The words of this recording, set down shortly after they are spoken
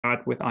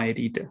start with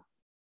IID.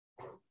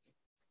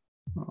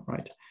 All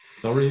right.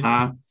 Sorry.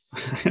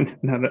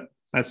 No,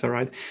 that's all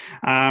right.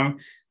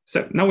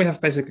 So now we have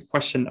basically a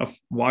question of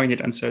why we need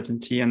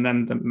uncertainty, and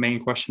then the main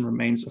question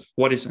remains of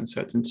what is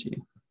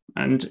uncertainty.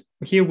 And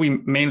here we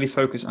mainly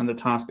focus on the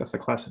task of a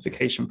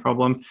classification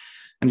problem.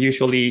 And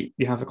usually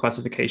you have a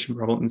classification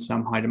problem in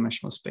some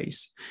high-dimensional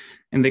space.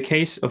 In the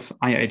case of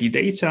IID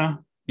data,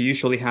 you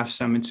usually have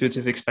some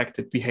intuitive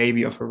expected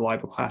behavior of a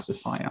reliable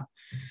classifier.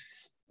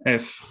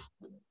 If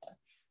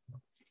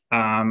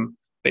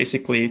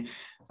basically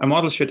a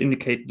model should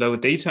indicate low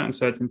data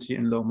uncertainty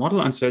and low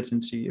model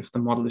uncertainty if the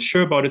model is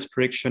sure about its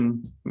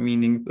prediction,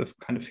 meaning the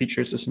kind of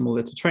features are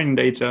similar to training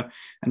data,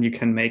 and you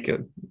can make a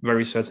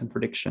very certain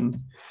prediction.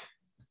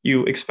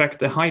 You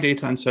expect a high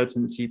data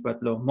uncertainty,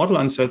 but low model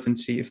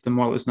uncertainty if the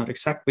model is not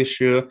exactly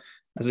sure,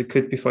 as it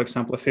could be, for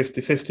example, a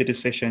 50-50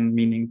 decision,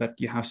 meaning that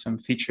you have some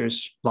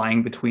features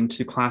lying between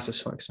two classes,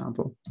 for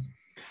example.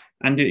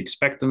 And you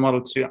expect the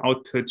model to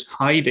output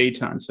high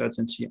data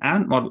uncertainty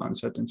and model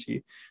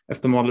uncertainty if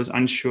the model is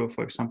unsure,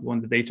 for example, when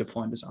the data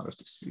point is out of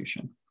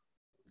distribution.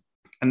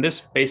 And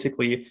this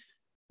basically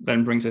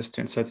then brings us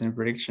to uncertainty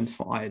prediction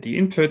for IID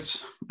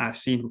inputs.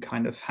 As seen, we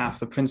kind of have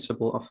the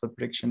principle of the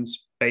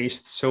predictions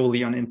based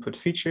solely on input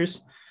features.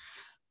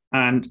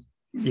 And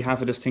you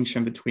have a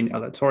distinction between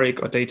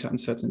aleatoric or data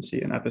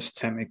uncertainty and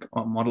epistemic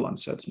or model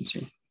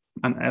uncertainty.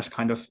 And as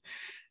kind of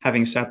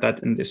having said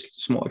that in this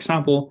small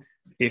example,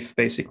 if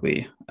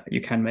basically you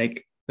can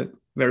make a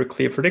very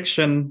clear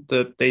prediction,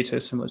 the data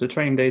is similar to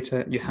training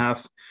data, you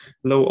have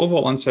low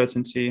overall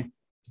uncertainty.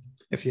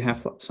 If you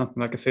have something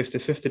like a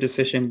 50-50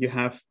 decision, you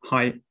have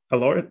high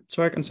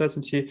aleatoric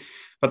uncertainty,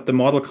 but the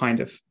model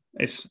kind of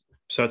is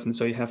certain,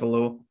 so you have a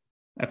low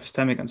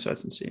epistemic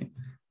uncertainty.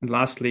 And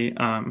lastly,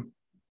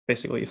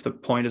 basically, if the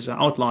point is an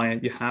outlier,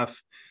 you have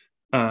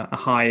a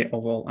high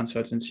overall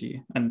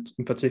uncertainty, and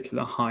in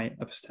particular, high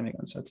epistemic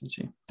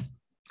uncertainty.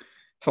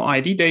 For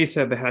IID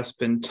data, there has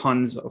been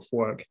tons of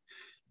work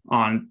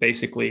on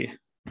basically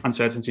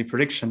uncertainty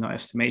prediction or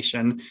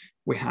estimation.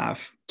 We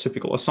have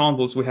typical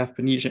ensembles, we have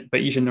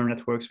Bayesian neural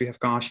networks, we have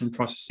Gaussian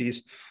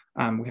processes,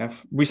 we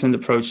have recent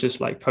approaches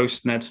like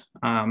PostNet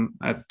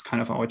at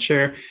kind of our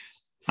chair,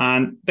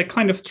 and they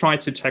kind of try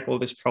to tackle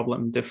this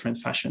problem in different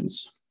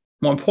fashions.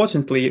 More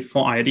importantly,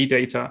 for IID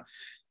data,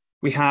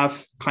 we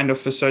have kind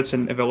of a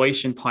certain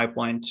evaluation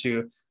pipeline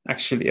to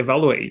actually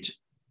evaluate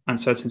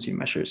uncertainty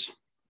measures.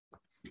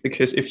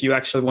 Because if you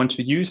actually want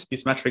to use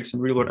these metrics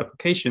in real-world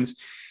applications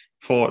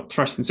for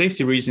trust and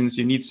safety reasons,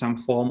 you need some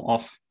form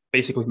of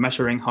basically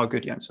measuring how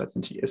good the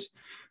uncertainty is.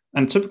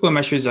 And typical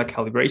measures are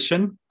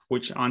calibration,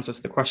 which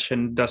answers the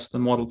question, does the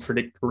model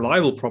predict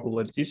reliable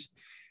probabilities?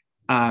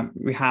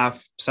 We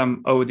have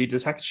some OOD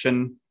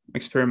detection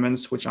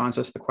experiments, which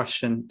answers the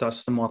question,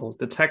 does the model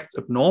detect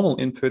abnormal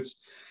inputs?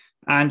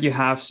 And you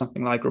have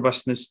something like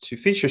robustness to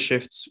feature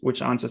shifts,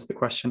 which answers the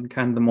question,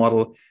 can the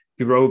model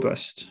be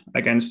robust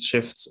against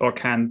shifts, or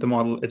can the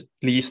model at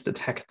least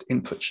detect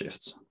input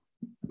shifts?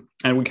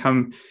 And we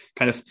come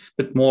kind of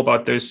a bit more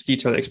about those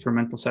detailed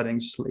experimental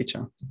settings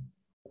later.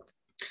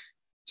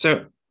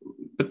 So,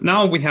 but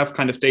now we have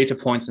kind of data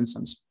points in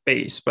some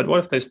space, but what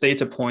if those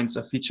data points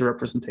are feature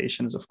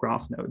representations of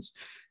graph nodes?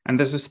 And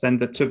this is then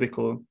the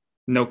typical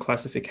no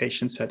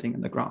classification setting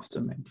in the graph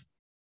domain.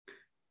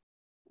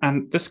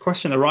 And this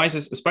question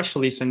arises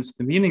especially since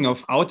the meaning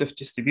of out of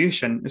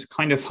distribution is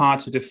kind of hard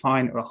to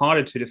define, or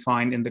harder to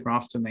define in the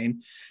graph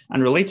domain,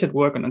 and related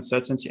work on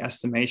uncertainty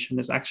estimation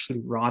is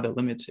actually rather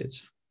limited.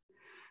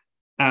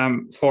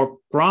 For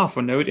graph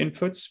or node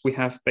inputs, we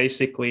have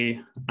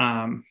basically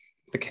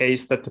the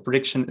case that the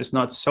prediction is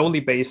not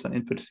solely based on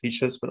input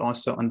features, but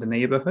also on the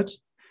neighborhood.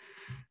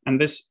 And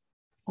this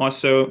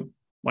also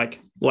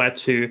led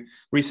to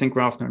recent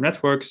graph neural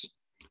networks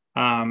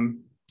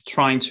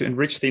trying to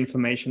enrich the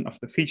information of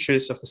the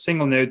features of a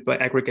single node by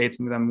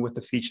aggregating them with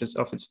the features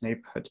of its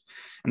neighborhood.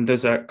 And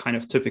those are kind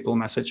of typical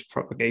message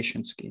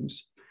propagation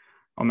schemes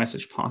or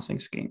message passing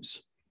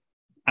schemes.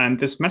 And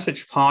this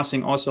message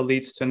passing also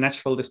leads to a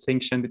natural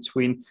distinction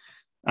between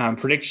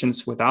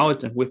predictions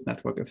without and with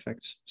network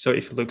effects. So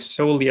if you look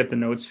solely at the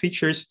node's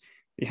features,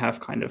 you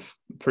have kind of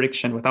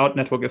prediction without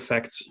network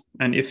effects.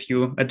 And if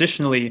you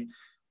additionally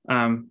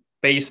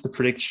base the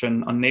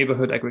prediction on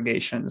neighborhood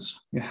aggregations,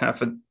 you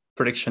have a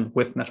prediction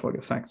with network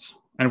effects.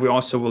 And we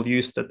also will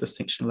use that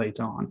distinction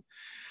later on.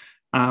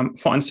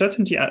 For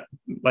uncertainty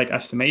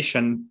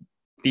estimation,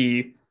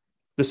 the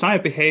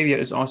desired behavior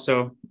is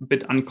also a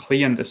bit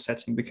unclear in this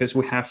setting, because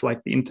we have the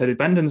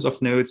interdependence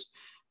of nodes,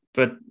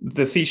 but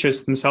the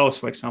features themselves,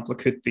 for example,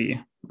 could be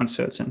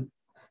uncertain.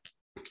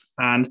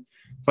 And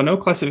for no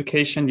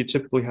classification, you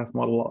typically have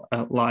model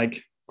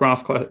like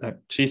graph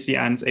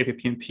GCNs,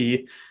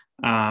 APPNP,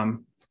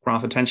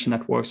 graph attention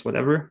networks,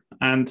 whatever.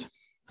 And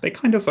they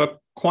kind of are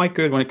quite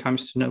good when it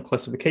comes to no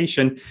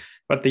classification,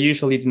 but they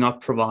usually do not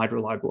provide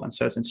reliable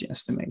uncertainty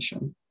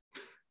estimation.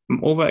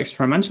 Over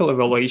experimental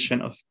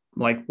evaluation of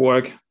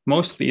work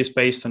mostly is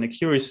based on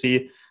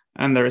accuracy,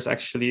 and there is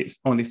actually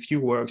only few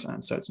works on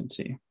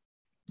uncertainty.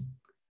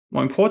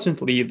 More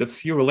importantly, the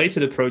few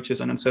related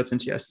approaches on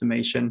uncertainty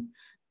estimation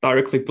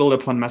directly build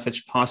upon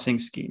message passing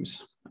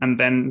schemes. And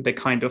then they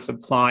kind of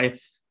apply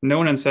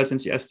known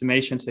uncertainty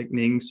estimation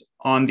techniques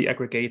on the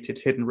aggregated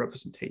hidden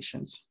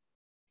representations.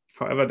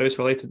 However, those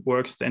related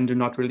works then do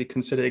not really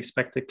consider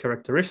expected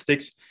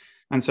characteristics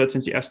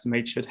uncertainty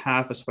estimates should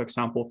have, as for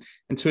example,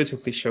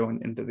 intuitively shown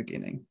in the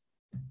beginning.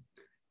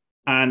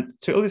 And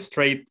to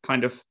illustrate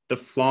kind of the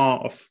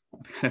flaw of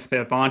kind of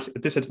the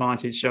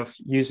disadvantage of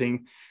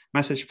using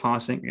message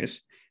passing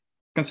is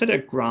consider a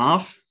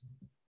graph,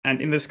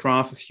 and in this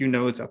graph, a few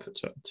nodes are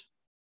perturbed.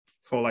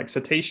 For like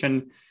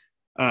citation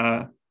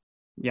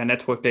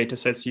network data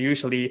sets, you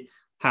usually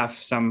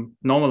have some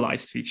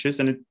normalized features,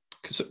 and it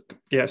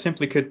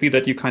simply could be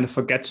that you kind of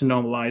forget to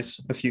normalize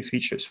a few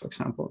features, for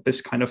example.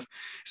 This kind of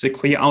is a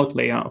clear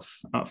outlayer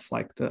of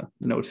like the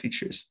node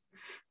features.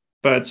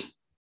 But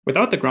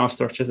without the graph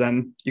structure,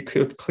 then you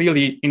could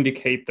clearly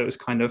indicate those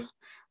kind of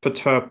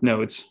perturbed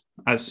nodes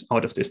as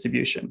out of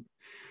distribution.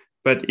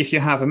 But if you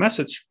have a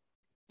message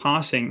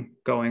passing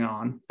going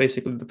on,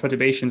 basically the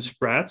perturbation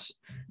spreads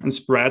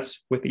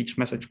with each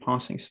message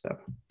passing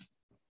step.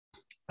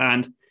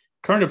 And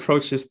current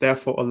approaches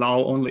therefore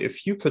allow only a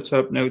few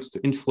perturbed nodes to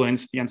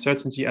influence the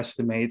uncertainty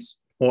estimates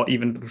or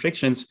even the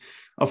predictions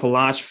of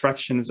large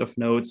fractions of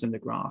nodes in the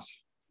graph.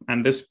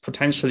 And this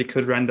potentially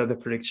could render the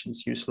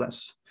predictions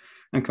useless.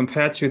 And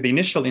compared to the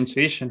initial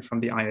intuition from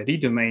the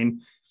IID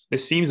domain,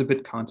 this seems a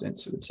bit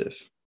counterintuitive.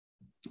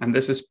 And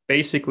this is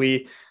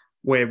basically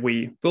where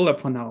we build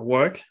upon our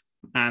work.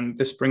 And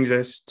this brings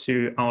us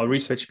to our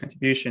research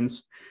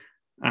contributions.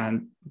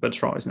 And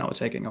Bertrand is now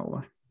taking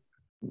over.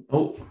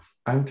 Oh,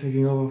 I'm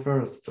taking over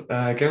first.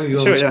 Can we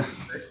go? Sure, yeah.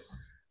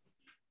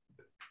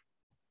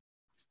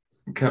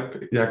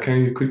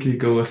 Can you quickly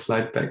go a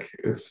slide back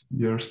if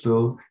you're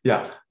still?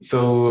 Yeah.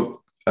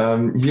 So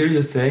here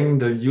you're saying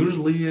that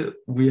usually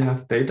we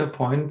have data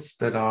points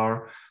that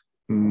are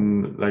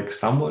like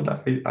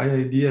somewhat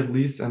IID at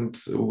least, and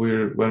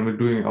when we're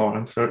doing our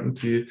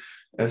uncertainty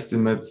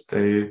estimates,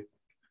 they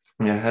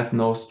have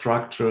no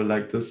structure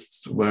like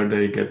this where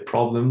they get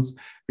problems,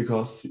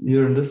 because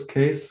here in this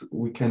case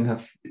we can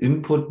have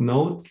input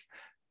nodes,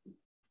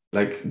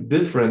 like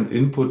different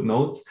input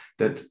nodes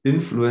that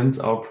influence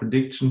our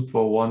prediction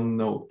for one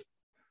node.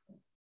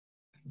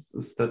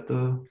 Is that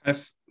the... I'm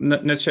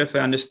not sure if I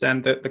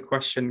understand the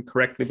question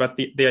correctly, but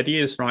the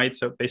idea is right.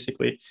 So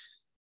basically,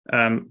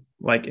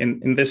 like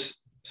in this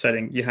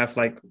setting, you have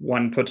like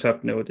one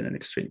perturbed node in an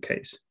extreme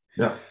case.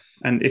 Yeah.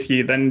 And if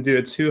you then do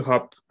a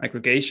two-hop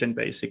aggregation,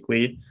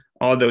 basically,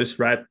 all those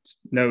red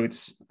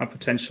nodes are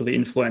potentially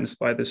influenced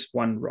by this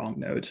one wrong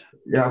node.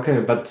 Yeah, okay.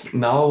 But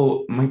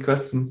now my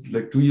question is,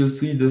 like, do you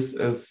see this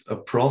as a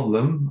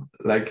problem?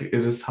 Like, it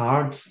is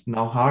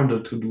harder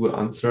to do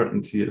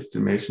uncertainty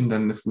estimation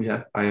than if we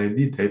have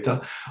IID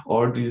data?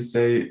 Or do you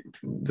say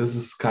this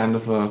is kind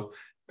of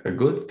a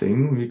good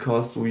thing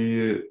because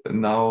we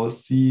now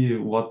see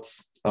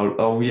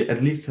or we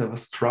at least have a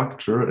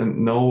structure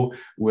and know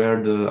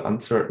where the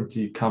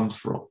uncertainty comes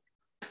from?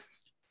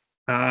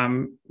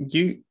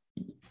 You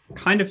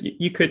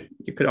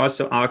could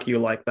also argue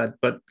like that,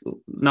 but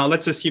now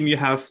let's assume you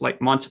have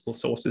like multiple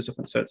sources of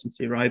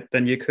uncertainty, right?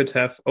 Then you could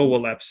have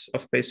overlaps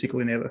of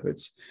basically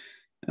neighborhoods,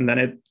 and then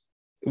it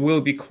will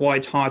be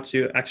quite hard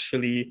to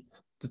actually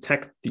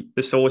detect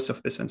the source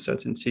of this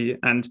uncertainty.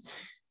 And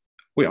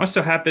we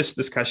also had this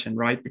discussion,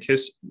 right?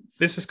 Because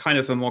this is kind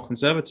of a more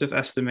conservative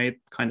estimate,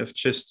 kind of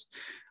just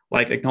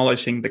like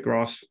acknowledging the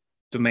graph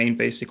domain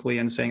basically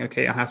and saying,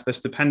 okay, I have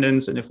this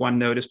dependence, and if one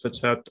node is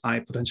perturbed, I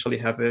potentially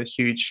have a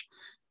huge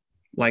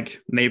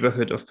like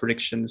neighborhood of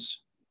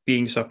predictions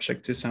being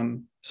subject to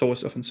some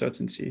source of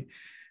uncertainty.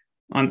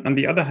 On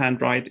the other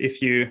hand, right,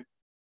 if you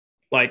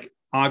like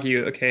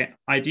argue, okay,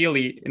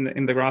 ideally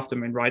in the graph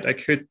domain, right, I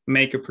could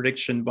make a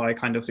prediction by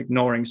kind of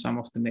ignoring some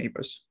of the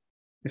neighbors.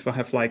 If I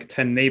have like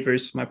 10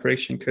 neighbors, my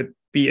prediction could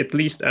be at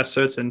least as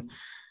certain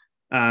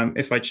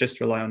if I just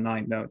rely on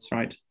 9 nodes,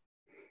 right?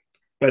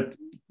 But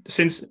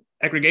since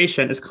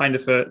aggregation is kind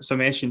of a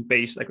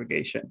summation-based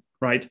aggregation,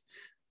 right?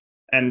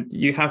 And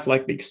you have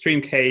like the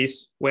extreme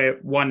case where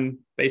one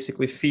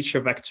basically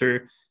feature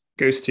vector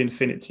goes to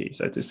infinity,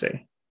 so to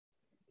say,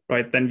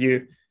 right? Then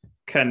you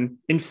can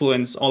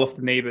influence all of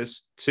the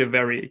neighbors to a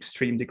very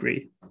extreme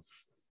degree.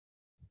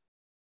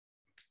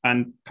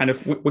 And kind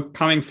of we're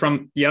coming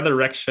from the other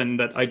direction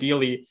that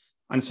ideally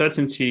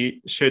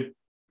uncertainty should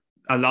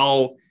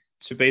allow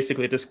to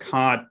basically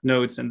discard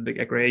nodes in the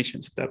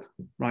aggregation step,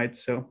 right?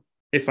 So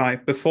if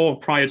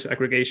prior to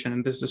aggregation,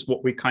 and this is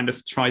what we kind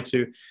of try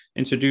to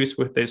introduce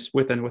with this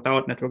with and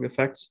without network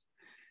effects.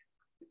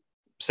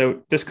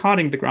 So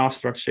discarding the graph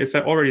structure, if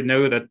I already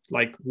know that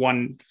like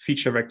one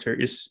feature vector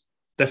is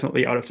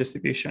definitely out of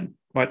distribution,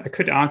 right? I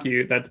could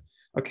argue that,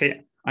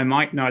 okay, I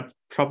might not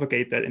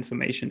propagate that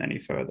information any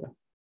further.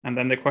 And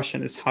then the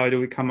question is, how do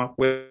we come up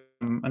with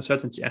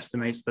uncertainty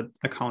estimates that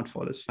account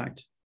for this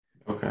fact?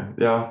 Okay,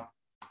 yeah.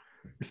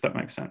 If that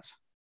makes sense.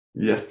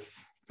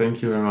 Yes,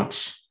 thank you very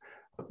much.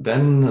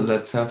 Then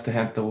let's have the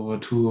hand over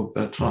to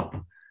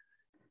Bertrand.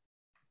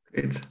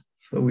 Great.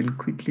 So we'll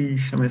quickly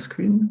share my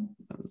screen.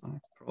 I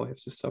probably have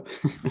to stop.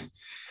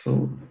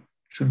 So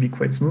it should be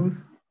quite smooth.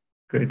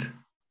 Great.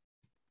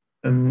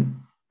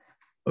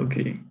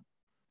 Okay,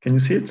 can you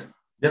see it?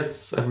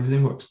 Yes,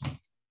 everything works.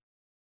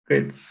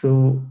 Great.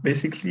 So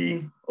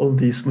basically, all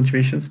these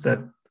motivations that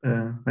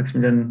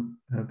Maximilian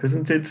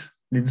presented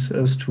leads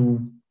us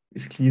to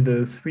basically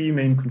the three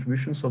main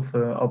contributions of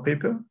our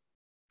paper.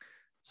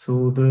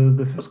 So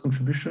the first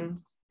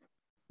contribution,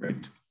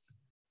 right?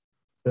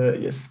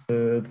 Yes,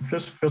 the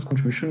first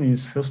contribution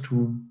is first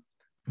to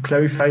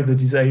clarify the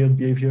desired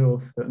behavior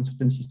of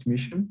uncertainty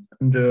estimation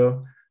under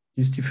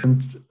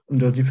different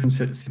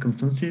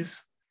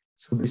circumstances.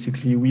 So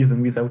basically with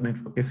and without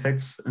network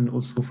effects, and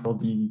also for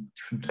the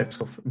different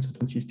types of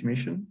uncertainty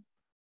estimation.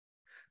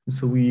 And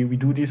so we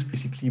do this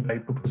basically by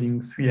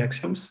proposing three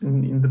axioms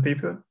in the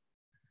paper.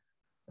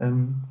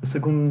 The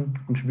second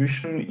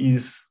contribution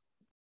is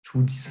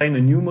to design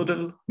a new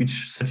model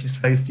which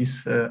satisfies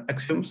these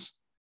axioms,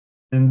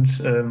 and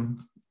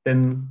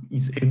then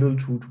is able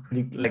to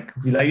predict like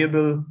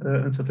reliable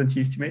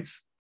uncertainty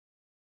estimates.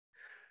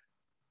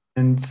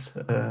 And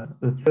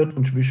the third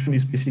contribution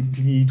is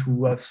basically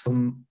to have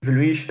some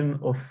evaluation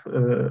of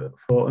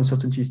for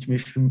uncertainty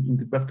estimation in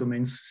the graph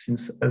domains,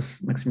 since,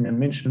 as Maximilian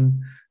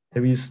mentioned,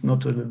 there is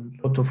not a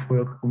lot of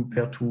work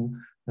compared to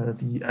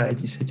the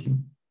ID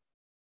setting.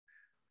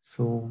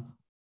 So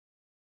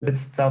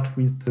let's start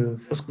with the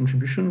first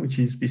contribution, which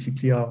is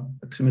basically our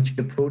axiomatic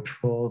approach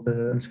for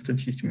the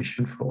uncertainty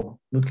estimation for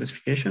node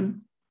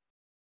classification.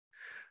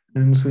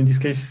 And so in this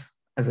case,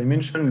 as I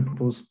mentioned, we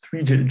propose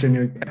three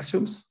generic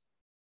axioms.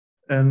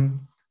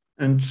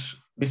 And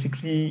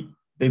basically,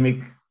 they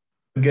make,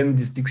 again,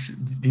 this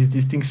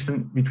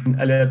distinction between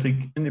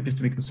algebraic and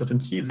epistemic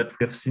uncertainty that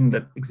we have seen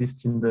that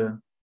exists in the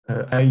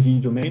ID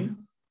domain,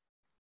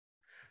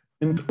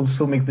 and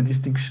also make the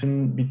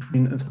distinction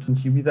between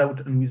uncertainty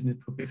without and with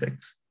network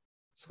effects.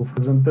 So, for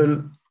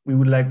example, we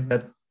would like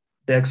that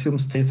the axiom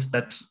states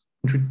that,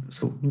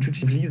 so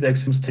intuitively, the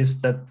axiom states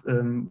that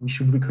we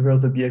should recover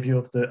the behavior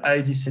of the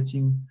ID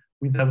setting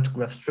without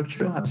graph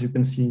structure, as you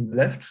can see in the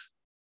left.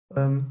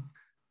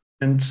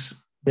 And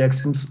the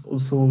axioms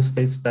also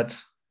states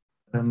that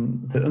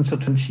the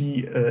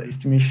uncertainty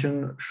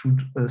estimation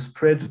should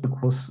spread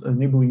across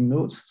neighboring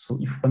nodes. So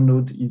if one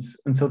node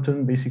is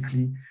uncertain,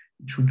 basically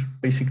it should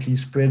basically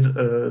spread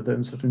the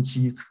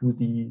uncertainty through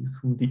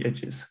the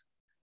edges.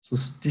 So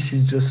this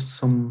is just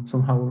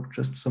somehow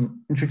just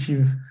some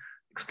intuitive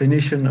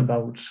explanation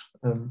about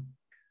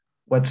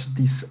what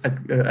this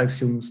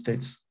axiom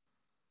states.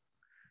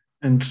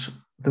 And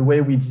the way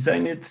we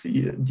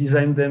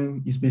design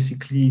them is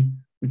basically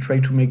we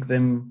try to make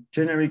them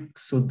generic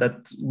so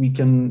that we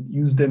can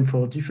use them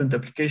for different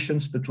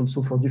applications, but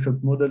also for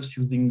different models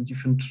using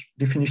different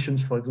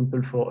definitions, for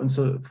example, for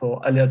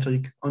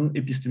algebraic and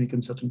epistemic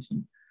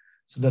uncertainty,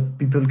 so that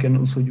people can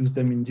also use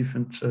them in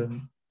different,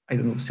 I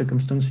don't know,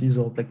 circumstances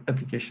or like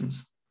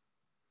applications.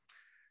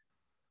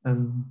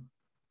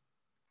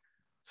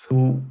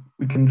 So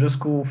we can just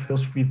go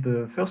first with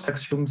the first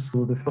axiom.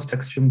 So the first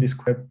axiom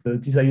describes the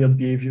desired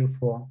behavior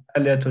for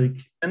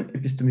algebraic and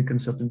epistemic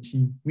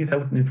uncertainty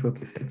without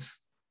network effects.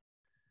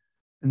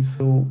 And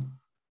so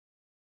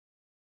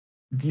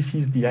this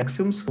is the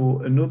axiom. So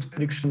a node's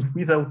predictions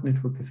without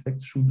network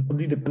effects should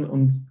only depend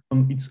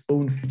on its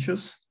own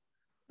features.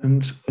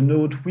 And a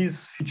node with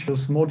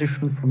features more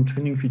different from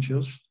training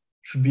features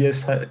should be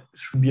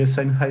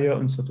assigned higher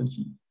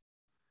uncertainty.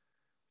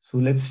 So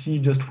let's see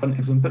just one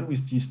example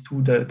with these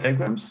two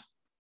diagrams.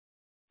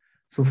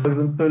 So for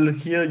example,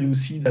 here you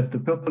see that the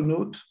purple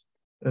node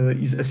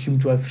is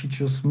assumed to have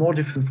features more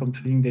different from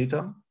training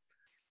data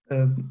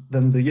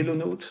than the yellow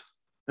node.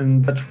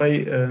 And that's why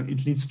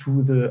it leads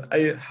to the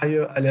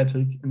higher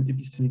algebraic and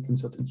epistemic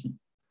uncertainty.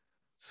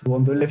 So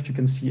on the left, you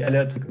can see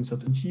algebraic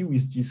uncertainty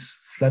with this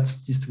flat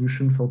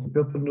distribution for the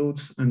purple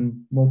nodes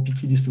and more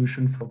peaky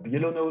distribution for the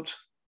yellow node.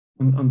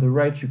 On the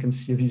right, you can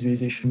see a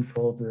visualization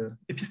for the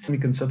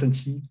epistemic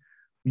uncertainty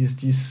with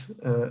this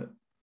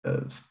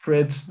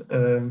spread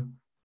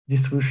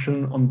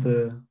distribution on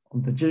the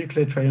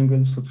Dirichlet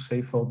triangle, so to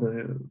say, for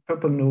the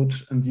purple node,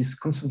 and this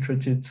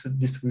concentrated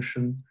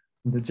distribution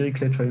on the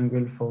Dirichlet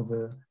triangle for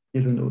the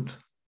yellow node.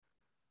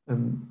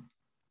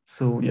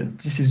 So yeah,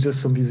 this is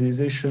just some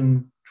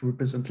visualization to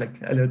represent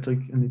like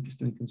algebraic and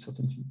epistemic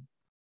uncertainty.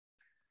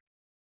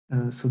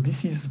 So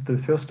this is the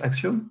first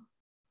axiom.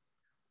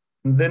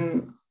 And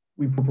then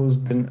we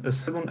propose then a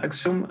second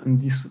axiom, and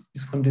this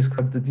one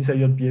describes the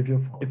desired behavior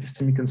for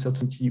epistemic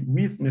uncertainty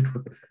with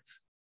network effects.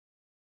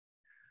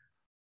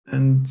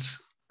 And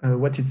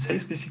what it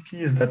says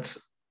basically is that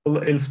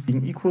all else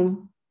being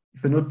equal,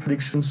 if a node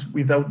predictions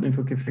without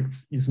network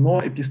effects is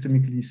more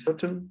epistemically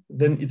certain,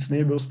 then its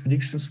neighbor's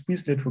predictions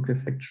with network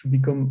effect should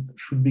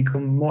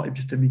become more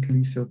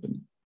epistemically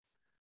certain.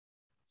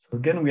 So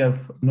again, we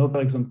have another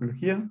example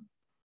here.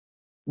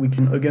 We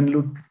can again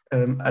look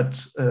at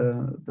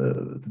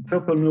the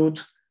purple node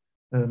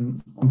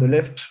on the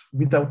left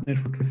without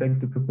network effect.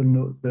 The purple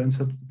node, the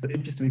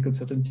epistemic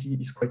uncertainty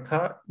is quite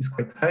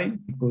high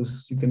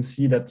because you can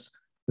see that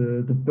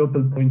the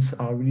purple points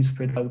are really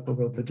spread out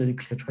over the jelly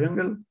clear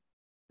triangle.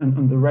 And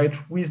on the right,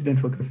 with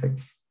network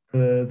effects,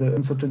 the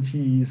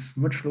uncertainty is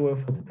much lower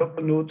for the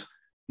purple node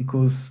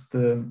because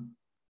the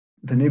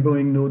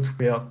neighboring nodes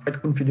were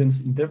quite confident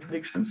in their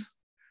predictions.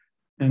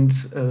 And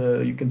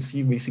you can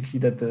see basically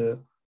that the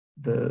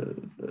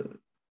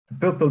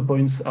purple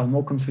points are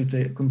more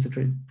concentrated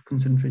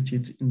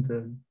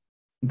in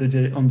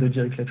on the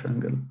jelly clear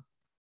triangle.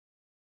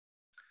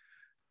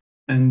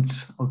 And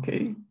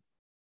okay,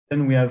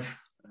 then we have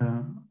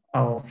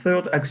our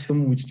third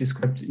axiom, which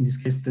describes, in this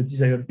case, the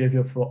desired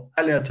behavior for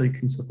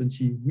aleatoric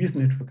uncertainty with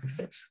network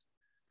effects.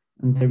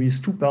 And there is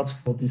two parts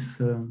for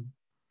this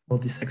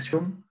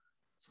axiom.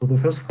 So the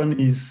first one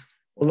is,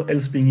 all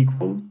else being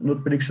equal,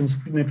 node predictions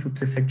with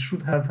network effect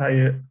should have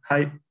higher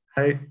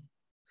aleatoric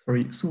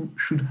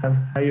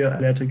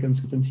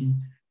uncertainty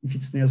if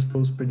its nearest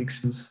close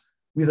predictions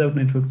without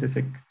network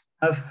effect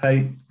have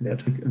high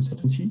aleatoric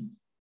uncertainty.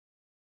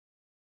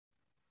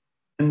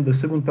 And the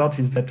second part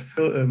is that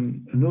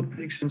node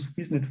predictions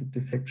with network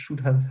effect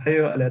should have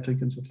higher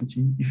aleatoric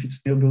uncertainty if its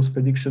near those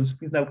predictions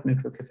without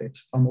network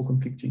effects are more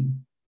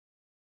conflicting.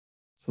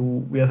 So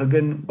we have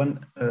again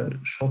one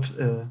short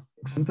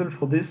example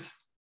for this.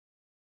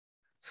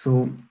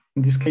 So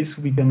in this case,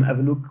 we can have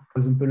a look, for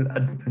example,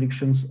 at the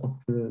predictions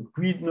of the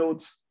grid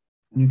nodes.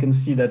 And you can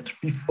see that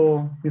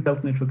before,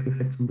 without network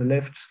effects on the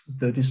left,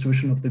 the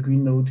distribution of the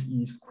green node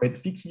is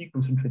quite peaky,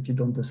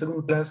 concentrated on the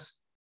second class.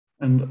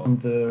 And on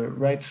the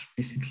right,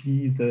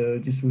 basically, the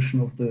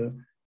distribution of the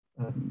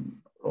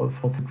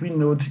for the green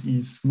node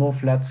is more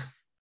flat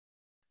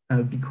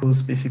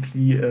because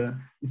basically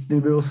its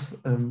neighbors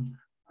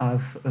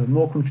have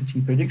more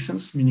conflicting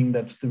predictions, meaning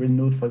that the red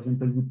node, for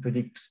example, would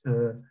predict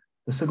the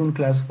second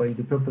class, while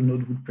the purple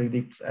node would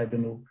predict, I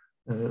don't know,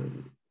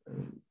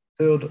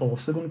 third or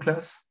second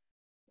class.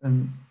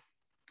 And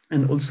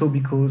also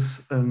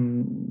because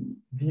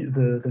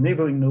the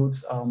neighboring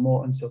nodes are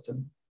more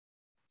uncertain.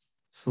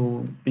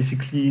 So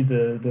basically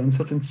the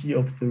uncertainty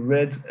of the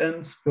red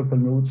and purple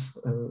nodes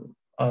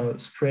are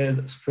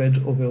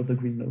spread over the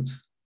green nodes.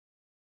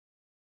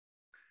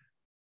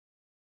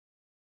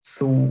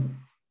 So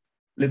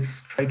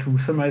let's try to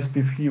summarize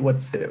briefly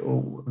what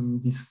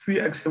these three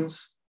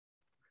axioms.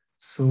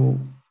 So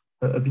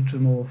a bit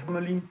more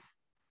formally.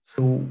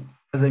 So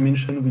as I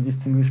mentioned, we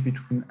distinguish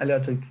between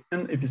aleatoric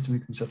and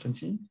epistemic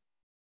uncertainty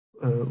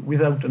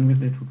without and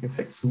with network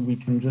effects. So we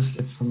can just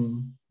add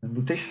some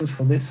notations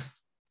for this.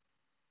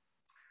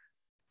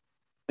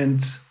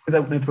 And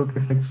without network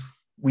effects,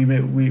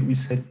 we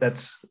said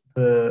that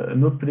the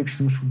node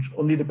prediction should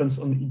only depend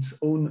on its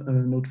own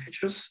node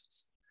features.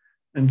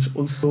 And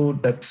also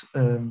that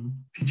a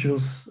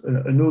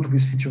node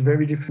with feature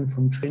very different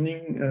from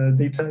training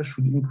data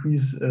should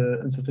increase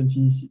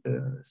uncertainty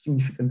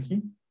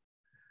significantly.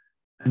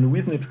 And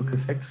with network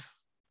effects,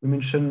 we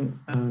mentioned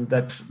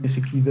that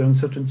basically the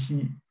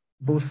uncertainty,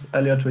 both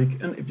aleatoric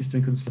and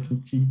epistemic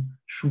uncertainty,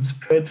 should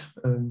spread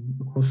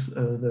across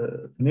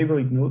the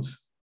neighboring nodes.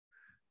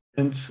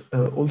 And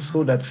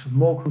also that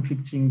more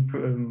conflicting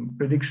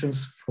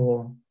predictions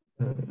for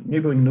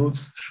neighboring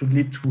nodes should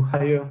lead to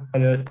higher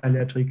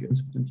aleatoric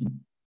uncertainty.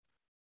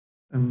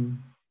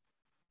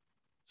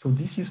 So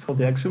this is for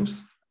the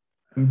axioms.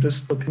 I'm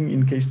just stopping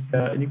in case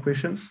there are any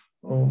questions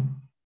or.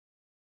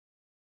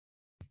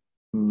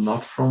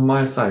 Not from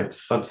my side,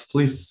 but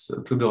please,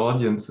 to the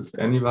audience, if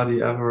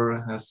anybody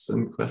ever has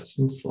any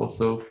questions,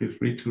 also feel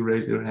free to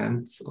raise your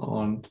hands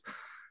and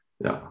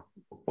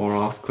or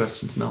ask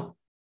questions now.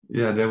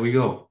 Yeah, there we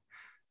go.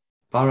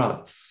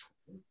 Bharat.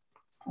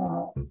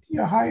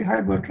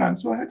 Hi, Bertrand.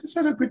 So I just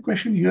had a quick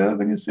question here.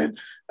 When you said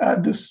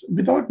this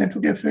without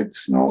network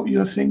effects,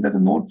 you're saying that the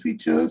node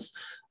features,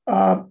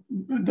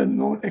 the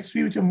node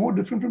XP, which are more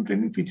different from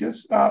training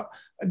features,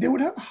 they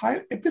would have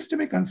higher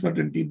epistemic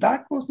uncertainty.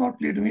 That was not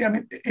clear to me. I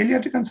mean,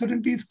 aleatoric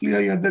uncertainty is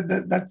clear. Yeah,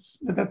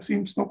 that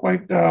seems not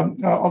quite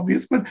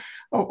obvious. But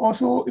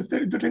also, if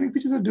the training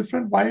features are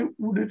different, why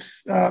would it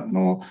have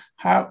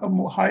a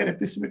more higher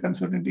epistemic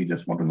uncertainty?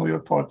 Just want to know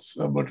your thoughts,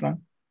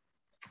 Bertrand.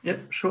 Yeah,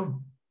 sure.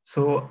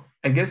 So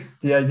I guess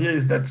the idea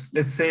is that,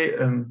 let's say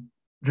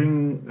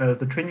during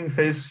the training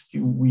phase,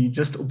 we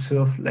just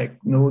observe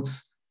like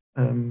nodes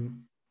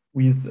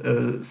with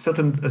a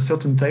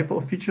certain type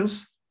of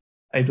features.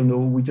 I don't know,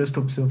 we just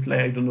observe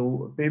like, I don't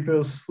know,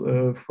 papers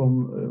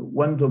from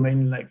one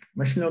domain, like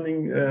machine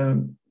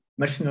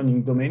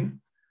learning domain.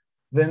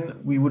 Then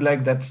we would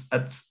like that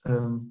at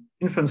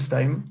inference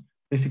time,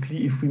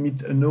 basically if we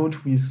meet a node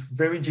with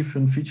very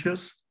different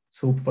features,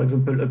 so for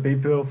example, a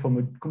paper from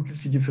a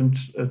completely different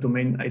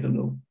domain, I don't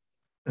know,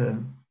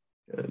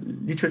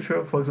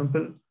 literature, for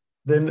example,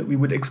 then we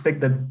would expect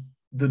that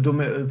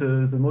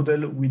the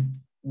model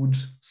would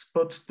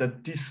spot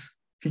that these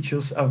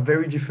features are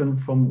very different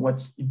from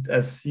what it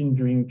has seen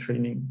during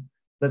training.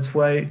 That's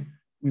why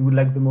we would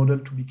like the model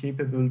to be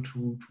capable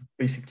to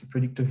basically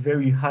predict a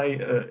very high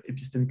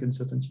epistemic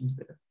uncertainties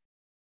there.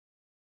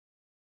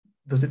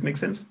 Does it make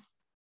sense?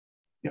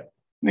 Yeah,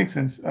 makes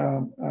sense,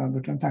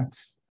 Bertrand,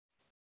 thanks.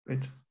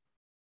 Great.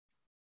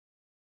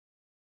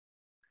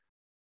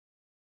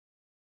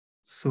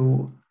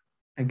 So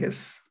I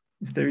guess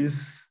if there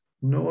is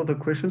no other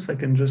questions, I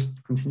can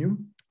just continue.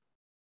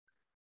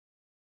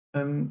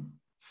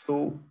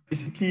 So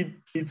basically it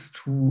leads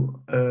to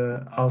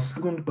our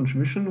second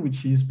contribution,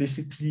 which is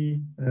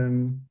basically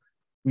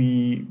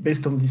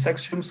based on these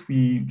axioms,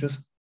 we just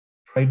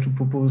try to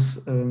propose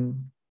a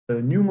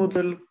new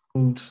model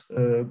called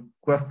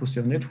Graph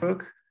Posterior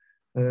Network.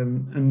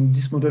 And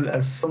this model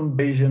has some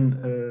Bayesian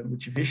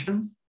motivation.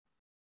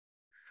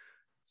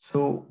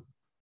 So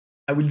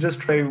I will just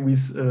try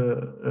with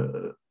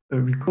a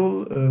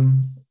recall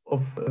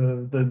of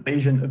the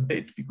Bayesian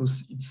update,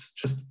 because it's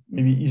just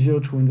maybe easier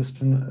to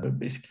understand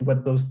basically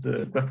what does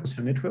the Graph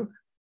Posterior Network.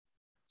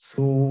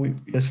 So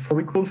yes, for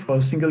recall, for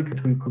a single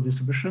categorical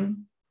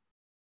distribution,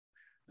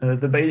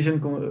 the Bayesian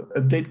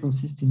update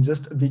consists in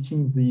just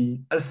updating the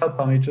alpha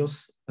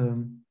parameters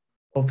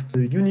of a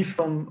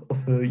uniform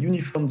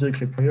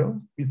Dirichlet prior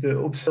with the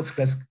observed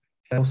class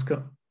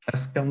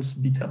counts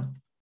beta.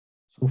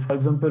 So for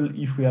example,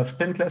 if we have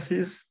 10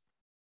 classes,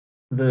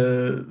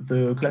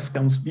 the class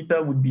counts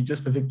beta would be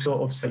just a vector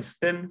of size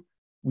 10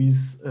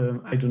 with,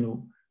 I don't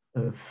know,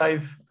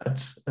 5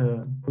 at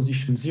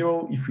position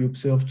 0 if we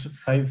observed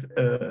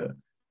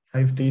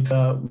 5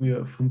 data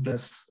from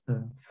class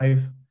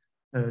 5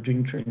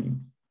 during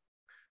training.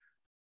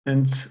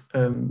 And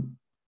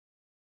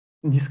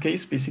in this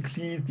case,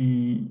 basically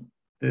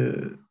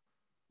the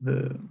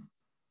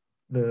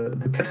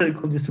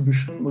categorical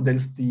distribution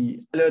models the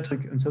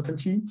allometric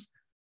uncertainty,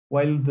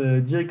 while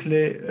the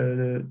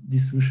Dirichlet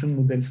distribution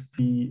models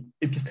the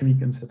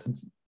epistemic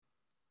uncertainty.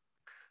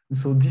 And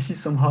so this is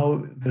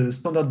somehow the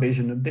standard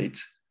Bayesian update,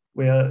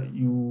 where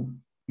you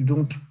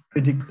don't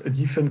predict a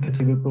different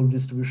categorical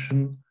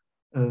distribution,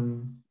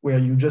 where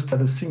you just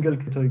have a single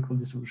categorical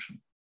distribution.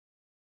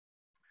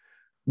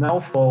 Now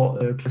for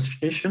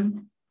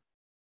classification,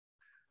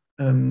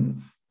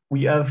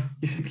 we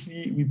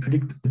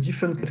predict a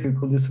different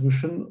categorical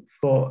distribution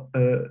for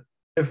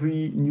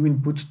every new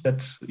input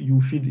that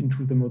you feed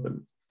into the model.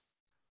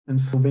 And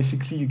so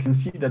basically you can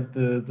see that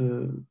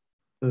the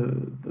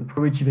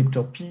probability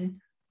vector P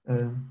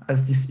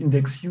has this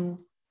index U,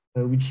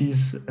 which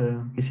is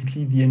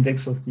basically the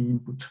index of the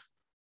input.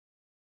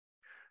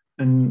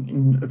 And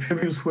in a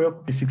previous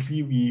work,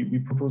 basically we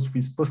proposed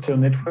with posterior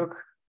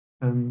network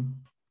an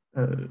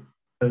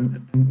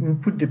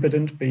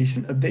input-dependent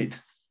Bayesian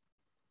update.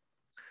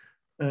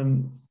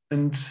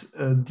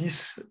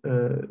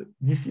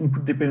 This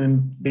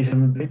input-dependent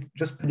Bayesian update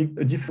just predict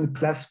a different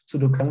class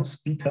pseudo-counts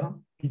beta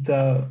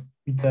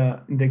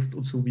indexed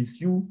also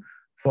with U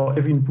for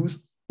every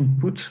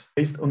input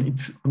based on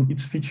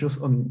its features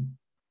only.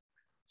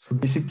 So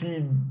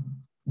basically,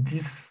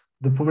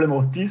 the problem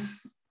of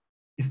this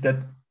is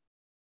that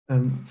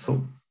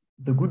so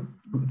the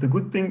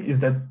good thing is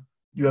that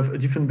you have a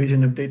different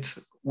Bayesian update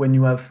when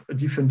you have a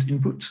different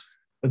input,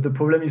 but the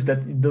problem is that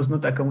it does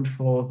not account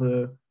for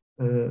the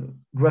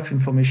graph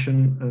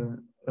information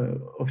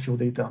of your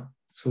data.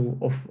 So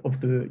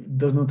it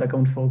does not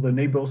account for the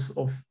neighbors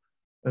of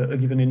a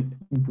given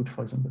input,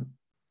 for example.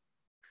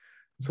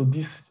 So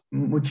this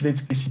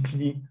motivates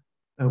basically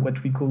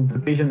what we call the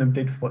Bayesian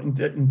update for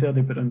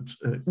interdependent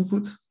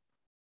input.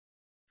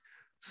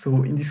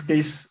 So in this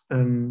case,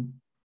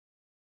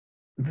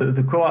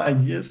 the core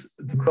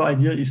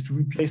idea is to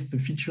replace the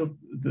feature.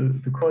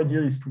 The core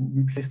idea is to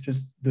replace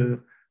just the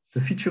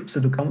feature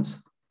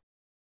pseudo-counts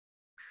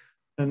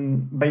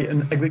by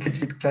an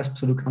aggregated class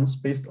pseudo-counts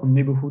based on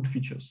neighborhood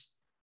features.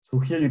 So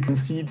here you can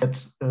see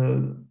that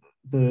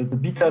the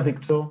beta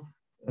vector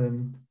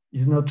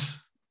is not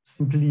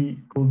simply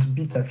called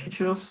beta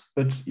features,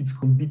 but it's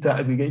called beta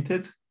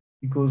aggregated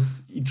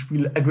because it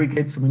will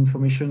aggregate some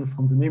information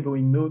from the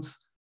neighboring nodes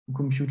to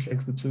compute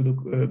like the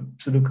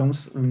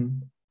pseudo-counts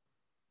and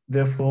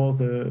therefore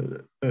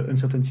the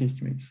uncertainty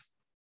estimates.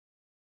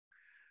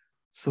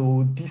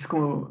 So this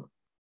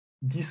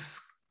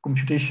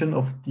computation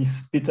of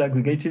this beta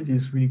aggregated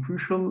is really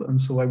crucial, and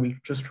so I will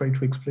just try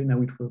to explain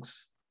how it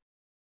works.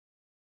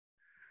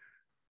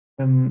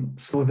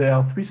 So there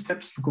are 3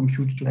 steps to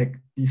compute like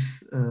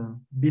this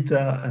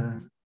beta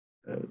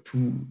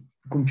to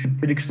compute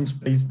predictions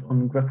based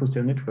on graph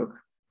posterior network.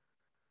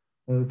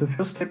 The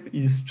first step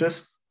is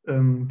just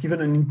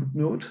given an input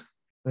node,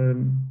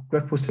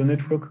 graph posterior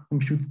network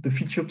computes the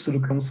feature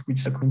pseudo-counts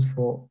which accounts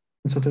for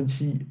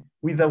uncertainty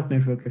without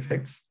network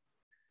effects.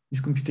 This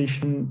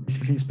computation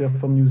basically is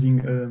performed using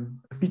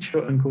a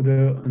feature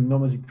encoder and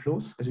normalizing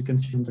flows, as you can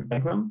see in the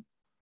diagram.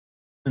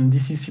 And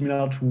this is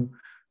similar to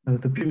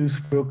the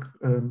previous work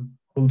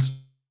called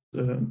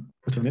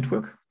posterior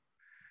network.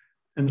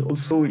 And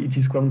also it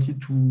is guaranteed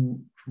to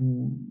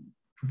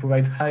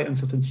provide high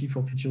uncertainty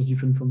for features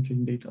different from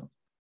training data.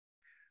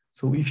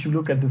 So if you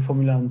look at the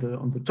formula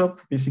on the top,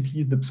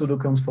 basically the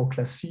pseudo-counts for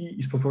class C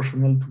is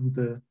proportional to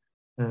the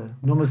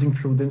normalizing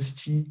flow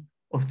density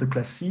of the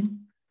class C.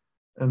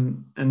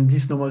 And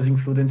this normalizing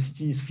flow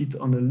density is fit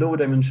on a low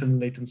dimensional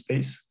latent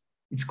space,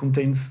 which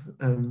contains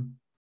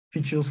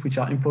features which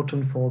are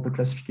important for the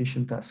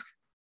classification task.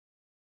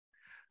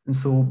 And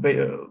so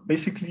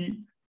basically,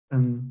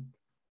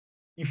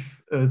 if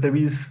there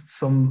is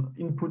some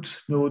input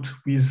node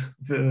with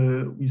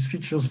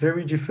features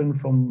very different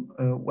from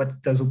what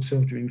it has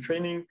observed during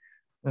training,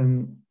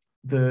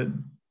 the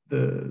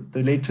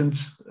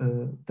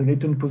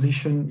latent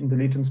position in the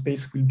latent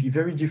space will be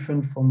very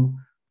different from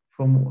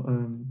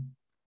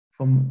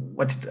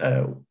what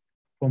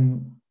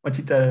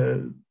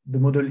the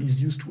model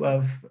is used to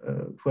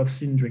have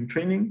seen during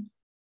training,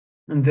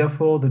 and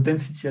therefore the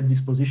density at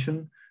this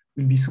position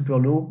will be super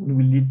low and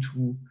will lead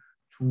to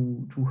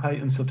high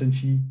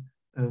uncertainty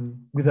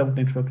without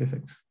network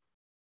effects.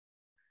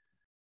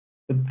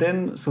 But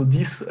then, so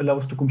this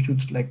allows to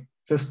compute like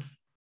just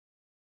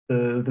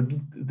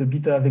the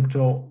beta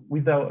vector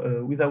without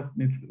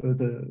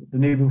the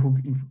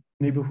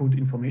neighborhood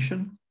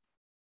information.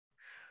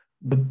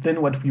 But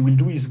then what we will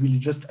do is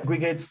we'll just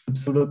aggregate the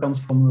pseudo counts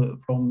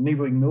from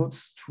neighboring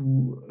nodes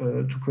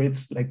to create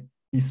like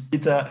this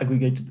beta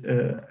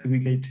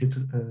aggregated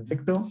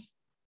vector.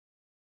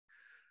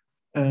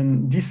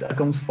 And this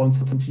accounts for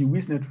uncertainty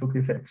with network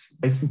effects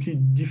by simply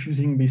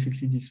diffusing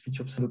basically these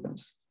feature pseudo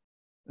counts.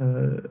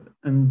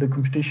 And the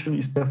computation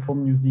is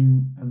performed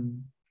using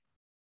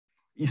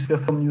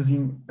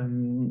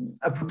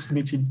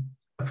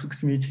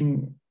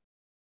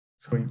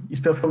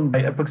by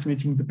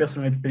approximating the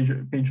personalized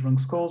page rank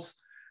scores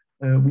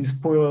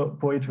with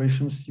poor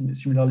iterations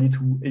similarly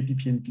to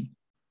APPNP.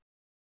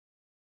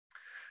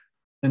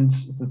 And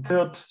the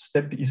third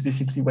step is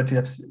basically what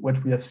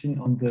we have seen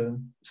on the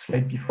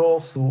slide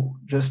before. So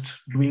just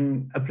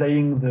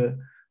applying the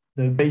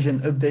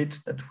Bayesian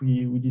update that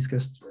we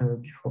discussed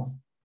before.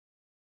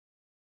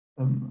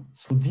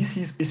 So this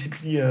is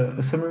basically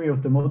a summary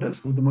of the model.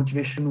 So the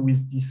motivation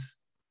with this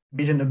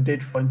Bayesian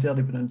update for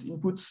interdependent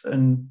inputs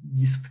and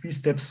these 3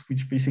 steps,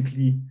 which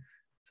basically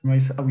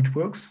summarize how it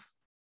works.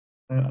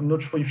 I'm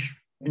not sure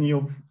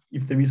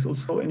if there is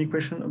also any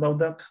question about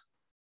that.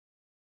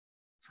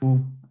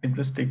 So I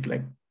just take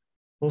like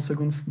 4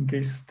 seconds in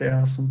case there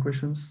are some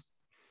questions.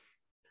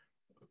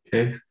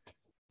 Okay.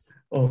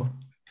 Oh,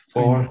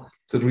 4,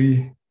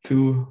 3,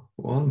 2,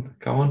 1.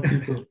 Come on,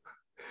 people.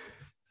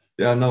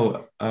 Yeah,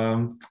 no.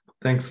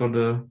 Thanks for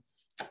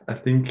I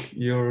think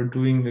you're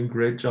doing a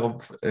great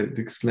job at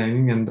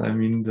explaining, and I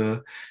mean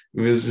the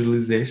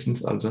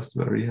visualizations are just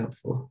very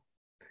helpful.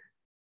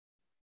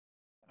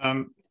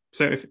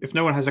 So if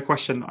no one has a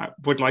question, I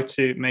would like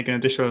to make an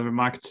additional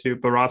remark to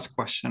Bertrand's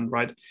question,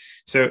 right?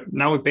 So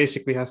now we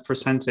basically have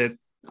presented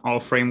our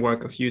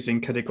framework of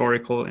using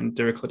categorical and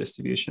Dirichlet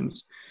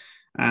distributions.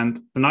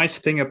 And the nice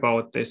thing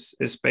about this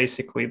is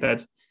basically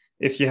that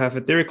if you have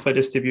a Dirichlet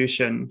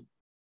distribution,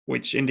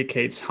 which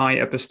indicates high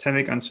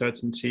epistemic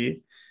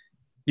uncertainty,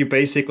 you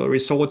basically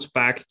resort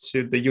back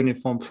to the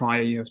uniform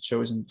prior you have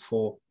chosen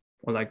before,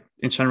 or like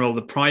in general,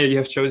 the prior you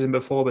have chosen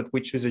before, but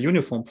which is a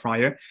uniform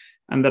prior.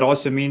 And that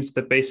also means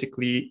that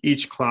basically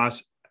each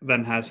class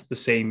then has the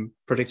same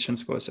prediction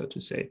score, so to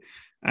say.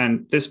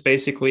 And this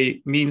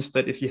basically means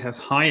that if you have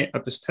high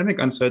epistemic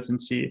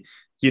uncertainty,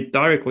 you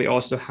directly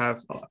also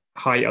have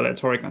high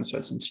aleatoric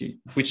uncertainty.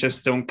 We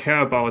just don't care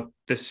about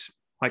this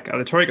like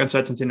aleatoric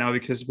uncertainty now,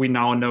 because we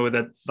now know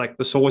that like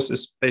the source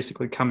is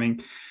basically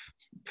coming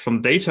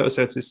from data,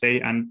 so to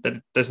say, and that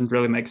it doesn't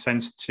really make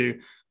sense to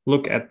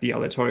look at the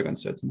aleatoric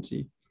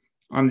uncertainty.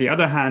 On the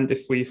other hand,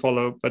 if we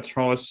follow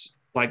Bertrand's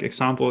like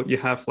example, you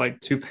have like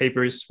 2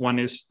 papers. One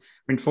is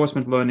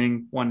reinforcement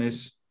learning, one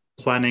is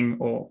planning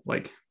or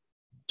like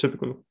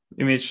typical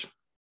image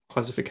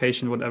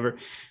classification, whatever.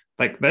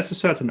 Like there's a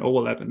certain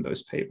overlap in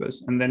those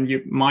papers. And then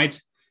you might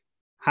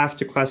have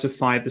to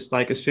classify this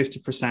like as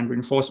 50%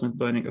 reinforcement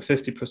learning or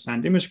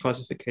 50% image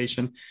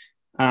classification,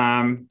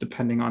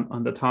 depending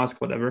on the task,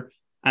 whatever.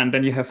 And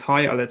then you have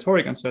high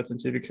aleatoric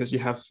uncertainty because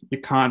you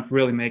can't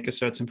really make a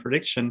certain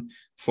prediction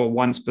for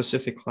one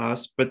specific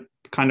class, but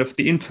kind of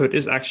the input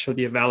is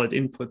actually a valid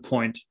input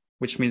point,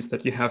 which means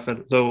that you have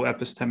a low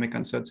epistemic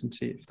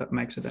uncertainty, if that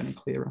makes it any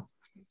clearer.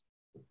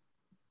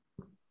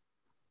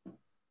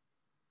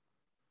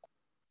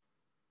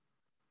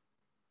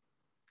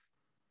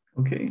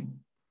 Okay.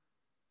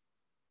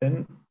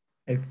 Then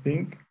I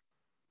think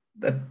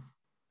that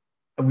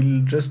I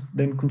will just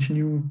then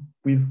continue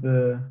with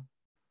the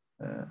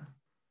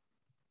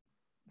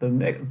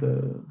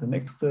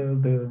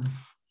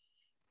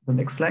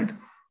next slide.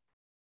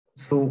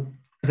 So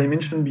as I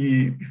mentioned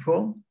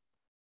before,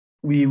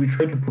 we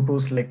try to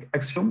propose like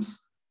axioms,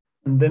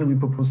 and then we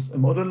propose a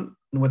model.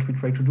 And what we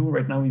try to do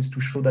right now is to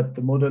show that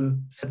the model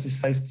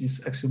satisfies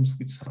these axioms,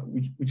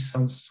 which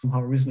sounds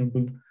somehow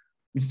reasonable,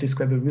 which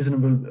describe a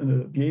reasonable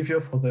behavior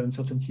for the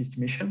uncertainty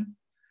estimation.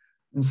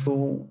 And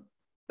so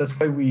that's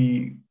why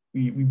we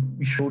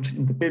showed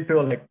in the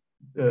paper like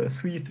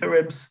 3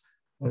 theorems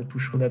to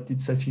show that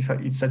it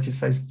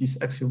satisfies these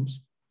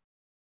axioms.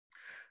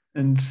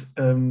 And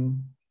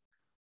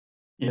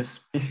yes,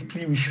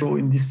 basically we show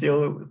in these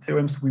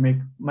theorems we make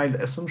mild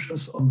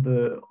assumptions on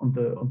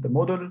the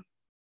model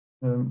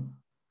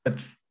that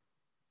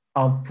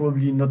are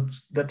probably not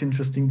that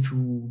interesting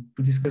to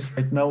discuss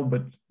right now,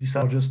 but these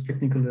are just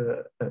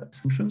technical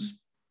assumptions.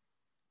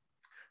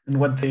 And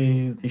what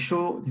they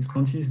show, these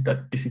quantities,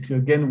 that basically,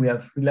 again, we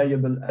have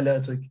reliable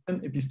aleatoric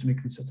and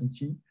epistemic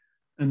uncertainty,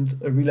 and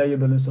a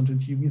reliable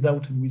uncertainty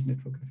without and with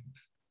network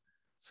effects.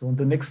 So on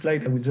the next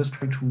slide, I will just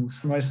try to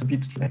summarize a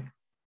bit like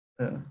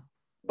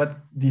what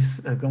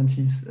these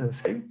guarantees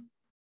say.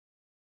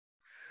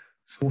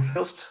 So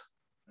first,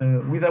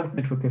 without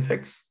network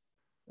effects,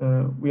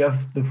 we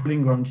have the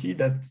following guarantee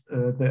that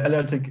the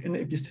aleatoric and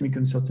epistemic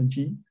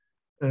uncertainty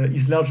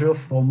is larger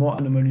for more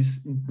anomalous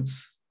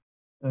inputs,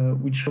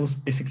 which shows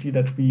basically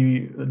that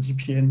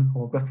GPN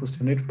or graph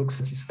posterior network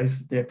satisfies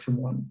the axiom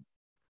 1.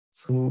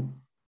 So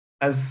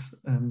as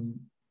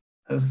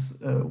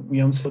we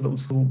answered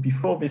also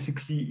before,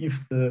 basically,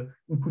 if the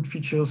input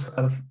features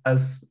have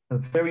as a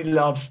very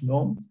large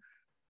norm,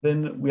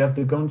 then we have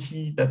the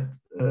guarantee that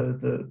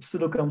the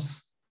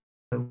pseudocounts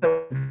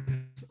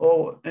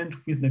or and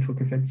with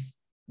network effects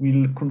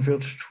will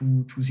converge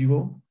to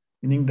 0,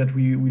 meaning that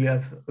we will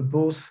have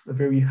both a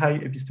very high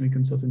epistemic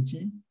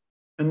uncertainty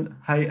and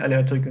high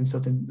aleatoric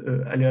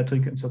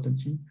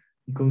uncertainty,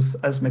 because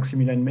as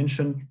Maximilian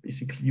mentioned,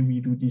 basically we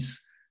do this,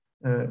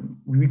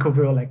 we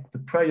recover like the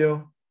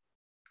prior,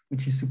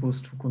 which is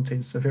supposed to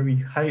contain a very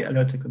high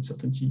aleatoric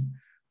uncertainty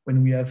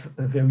when we have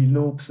a very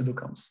low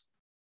pseudocounts.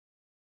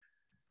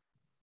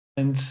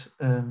 And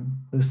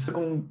the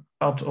second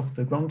part of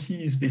the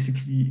guarantee is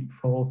basically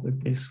for the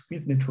case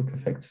with network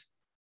effects.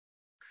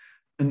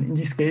 And in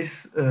this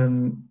case,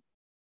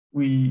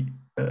 we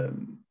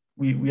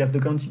have the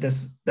guarantee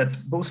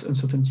that both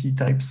uncertainty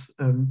types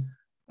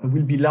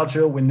will be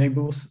larger when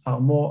neighbors are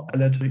more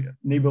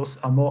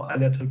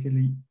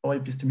aleatorically or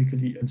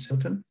epistemically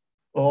uncertain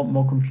or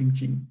more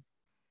conflicting.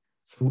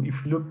 So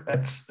if we look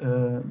at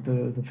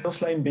the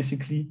first line,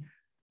 basically,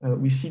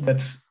 we see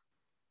that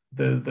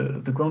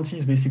the guarantee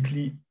is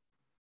basically,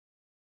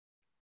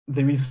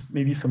 there is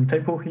maybe some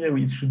typo here.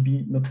 It should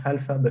be not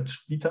alpha, but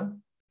beta.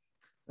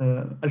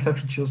 Alpha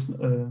features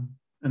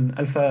and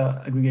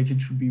alpha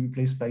aggregated should be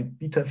replaced by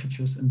beta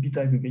features and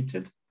beta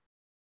aggregated.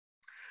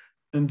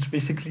 And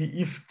basically,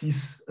 if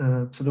this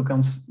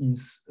pseudocounts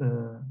is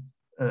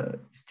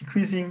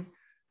decreasing,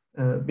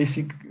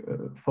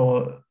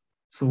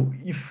 so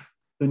if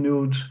the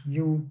node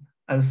U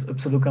has a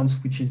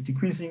pseudocounts which is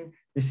decreasing,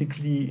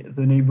 basically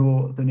the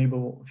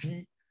neighbor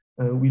V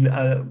will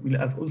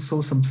have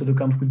also some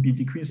pseudocount will be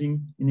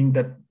decreasing, meaning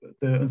that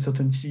the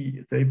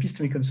uncertainty, the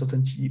epistemic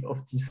uncertainty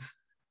of this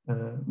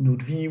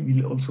node V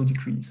will also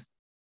decrease.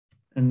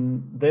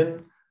 And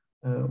then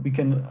we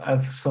can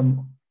have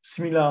some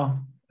similar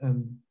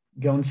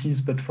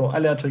guarantees, but for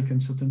aleatoric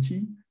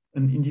uncertainty.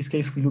 And in this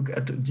case, we look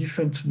at a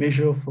different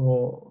measure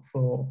for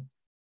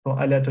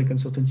aleatoric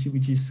uncertainty,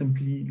 which is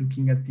simply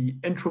looking at the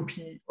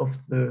entropy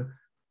of the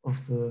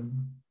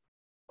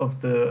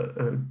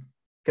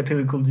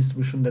categorical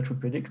distribution that we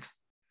predict.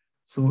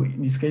 So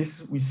in this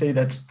case, we say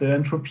that the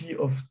entropy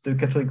of the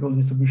categorical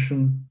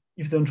distribution,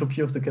 if the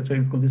entropy of the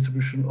categorical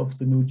distribution of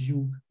the node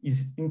U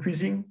is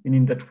increasing,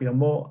 meaning that we are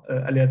more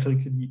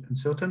aleatorically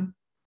uncertain,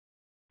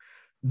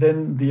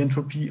 then the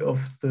entropy of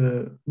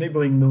the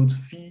neighboring node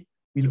V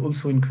will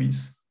also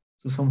increase.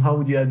 So somehow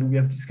we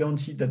have this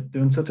guarantee that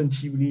the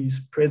uncertainty really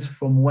spreads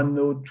from one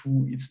node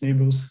to its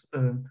neighbors,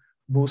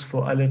 both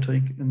for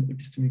aleatoric and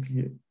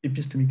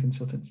epistemic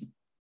uncertainty.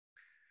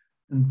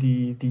 And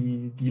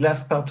the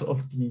last part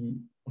of the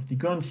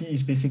guarantee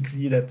is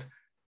basically that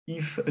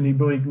if a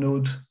neighboring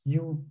node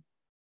U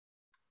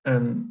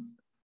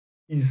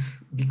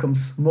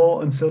becomes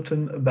more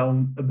uncertain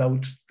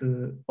about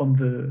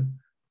the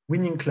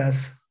winning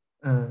class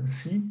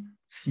C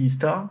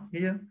star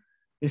here,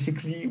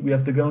 basically we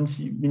have the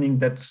guarantee, meaning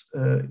that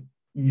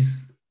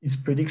his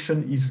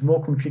prediction is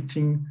more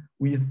conflicting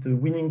with the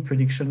winning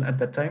prediction at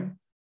that time,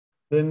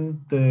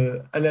 then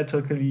the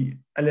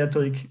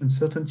aleatoric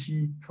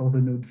uncertainty for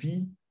the node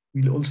V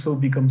will also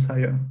become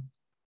higher.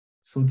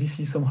 So this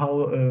is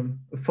somehow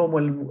a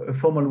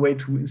formal way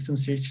to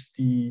instantiate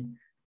the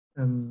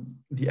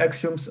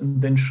axioms and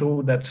then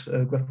show that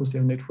graph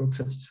posterior network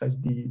satisfies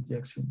the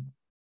axiom.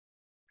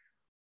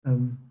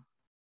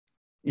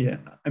 Yeah,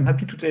 I'm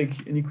happy to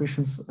take any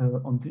questions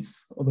on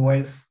this.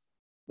 Otherwise,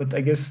 but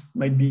I guess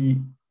might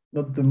be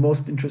not the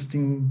most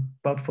interesting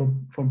part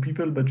from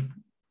people, but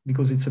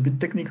because it's a bit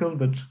technical,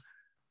 but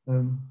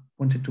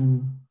wanted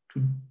to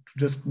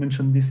just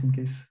mention this in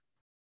case.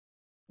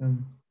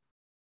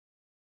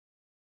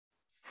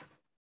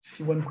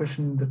 See one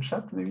question in the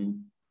chat, maybe.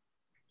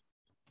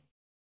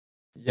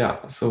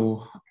 Yeah.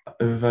 So,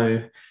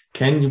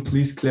 can you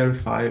please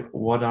clarify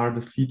what are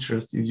the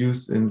features you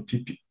use in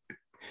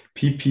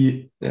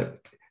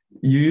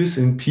you use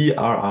in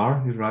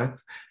PRR, right?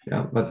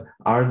 Yeah, but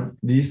are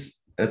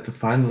these at the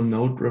final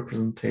node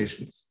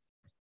representations?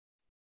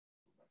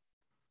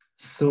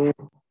 So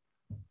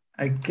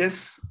I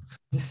guess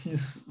this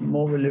is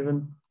more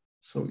relevant.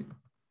 Sorry.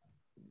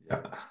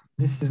 Yeah.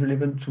 This is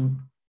relevant to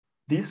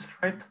this,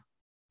 right?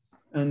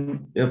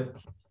 And yep.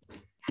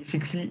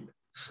 Basically,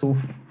 so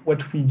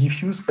what we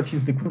diffuse, what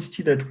is the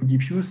quantity that we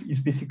diffuse is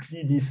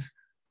basically this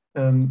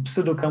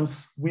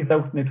pseudocounts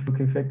without network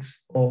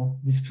effects, or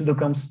these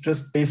pseudocounts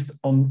just based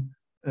on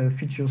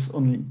features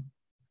only.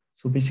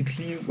 So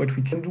basically what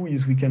we can do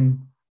is we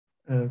can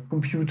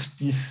compute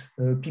these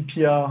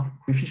PPR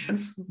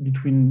coefficients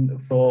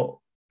for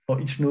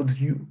each node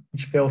U,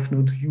 each pair of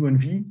nodes U and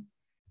V.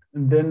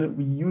 And then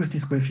we use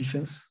these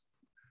coefficients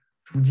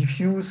to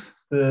diffuse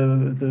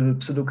the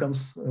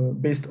pseudo-counts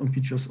based on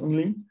features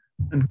only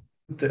and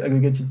the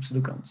aggregated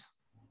pseudo-counts.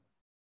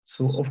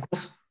 So of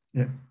course,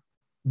 yeah,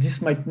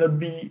 this might not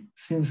be,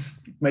 since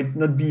it might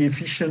not be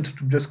efficient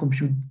to just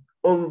compute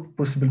all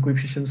possible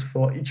coefficients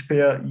for each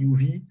pair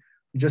UV,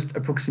 we just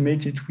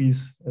approximate it with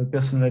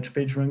personalized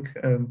PageRank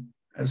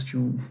as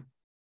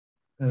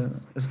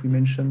we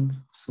mentioned.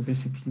 So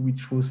basically,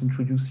 which was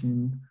introduced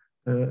in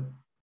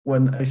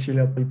one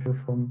ICLR paper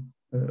from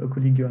a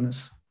colleague,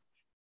 Johannes.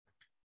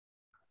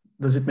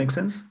 Does it make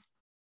sense?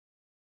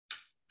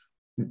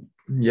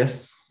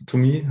 Yes, to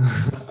me,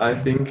 I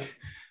think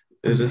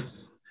it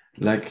is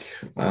like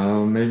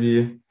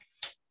maybe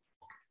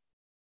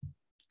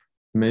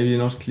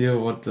not clear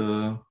what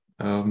the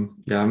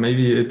yeah,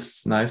 maybe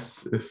it's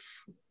nice if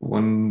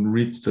one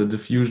reads the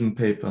diffusion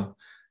paper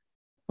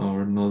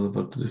or knows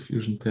about the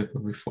diffusion paper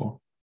before.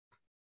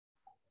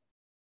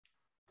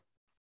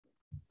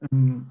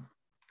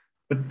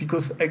 But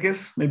because I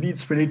guess maybe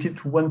it's related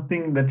to one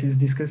thing that is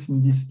discussed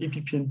in this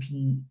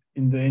APPNP,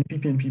 in the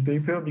NPPNP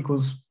paper,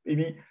 because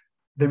maybe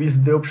there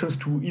is the options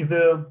to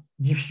either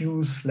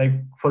diffuse, like,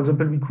 for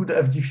example, we could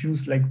have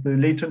diffused like the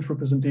latent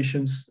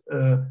representations,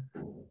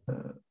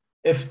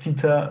 F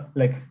theta,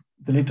 like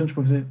the latent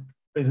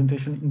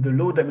representation in the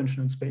low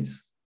dimensional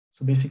space.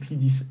 So basically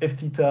this F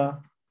theta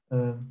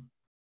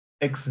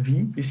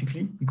XV,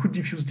 basically, we could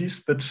diffuse this,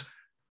 but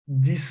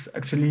this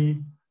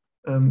actually,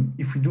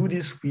 if we do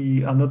this,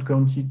 we are not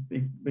guaranteed,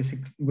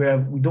 basically, where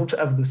we don't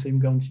have the same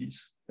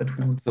guarantees that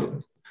we want to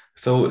have.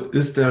 So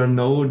is there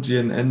no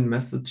GNN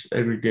message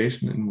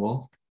aggregation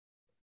involved?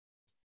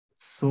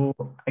 So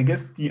I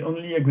guess the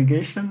only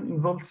aggregation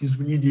involved is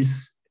really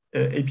this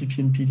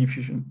APPNP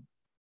diffusion.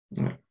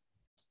 Yeah.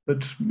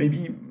 But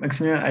maybe,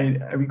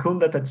 Maximilian, I recall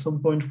that at some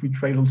point we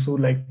tried also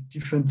like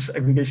different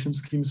aggregation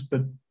schemes,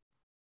 but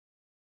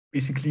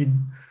basically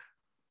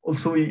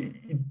also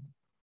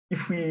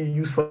if we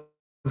use, for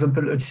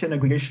example, a GCN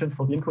aggregation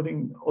for the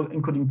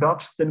encoding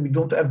part, then we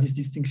don't have this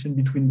distinction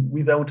between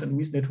without and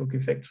with network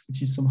effects,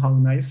 which is somehow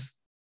nice.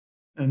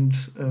 And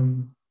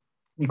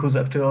because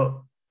after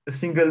a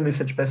single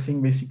message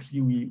passing,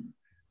 basically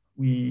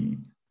we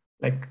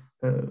like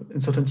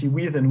uncertainty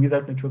with and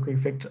without network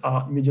effect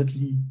are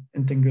immediately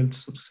entangled,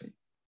 so to say.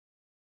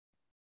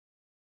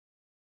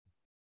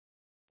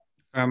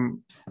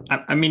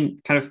 I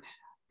mean, kind of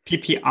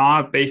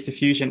PPR-based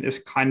diffusion is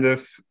kind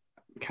of,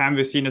 can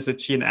be seen as a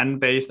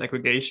GNN-based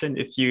aggregation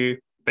if you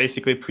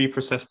basically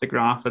pre-process the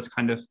graph. That's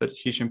kind of the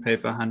diffusion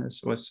paper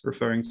Hannes was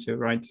referring to,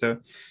 right?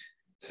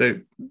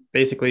 So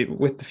basically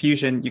with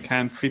diffusion, you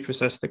can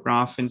pre-process the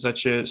graph in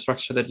such a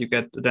structure that you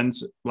get a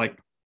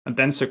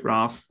denser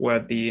graph where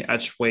the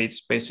edge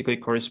weights basically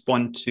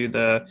correspond to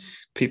the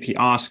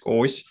PPR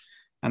scores.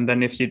 And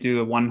then if you do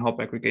a one-hop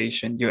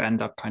aggregation, you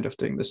end up kind of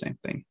doing the same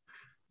thing.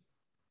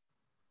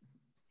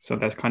 So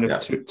there's kind of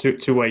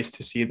two ways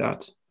to see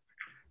that.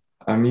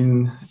 I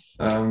mean,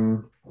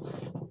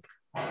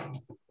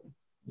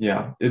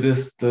 yeah, it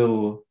is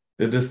still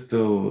a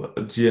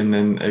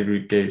GNN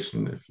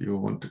aggregation, if you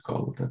want to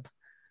call it that.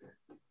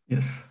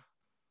 Yes.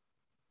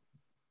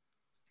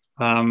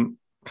 Kind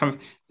of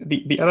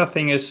the other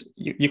thing is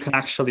you can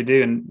actually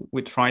do, and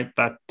we tried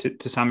that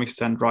to some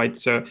extent, right?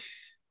 So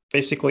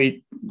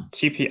basically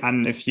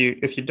GPN, if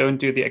you don't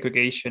do the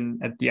aggregation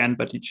at the end,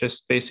 but you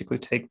just basically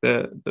take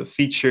the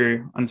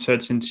feature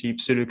uncertainty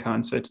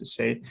pseudocount, so to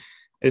say,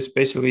 is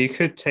basically you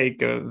could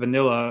take a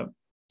vanilla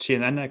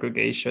GNN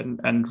aggregation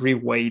and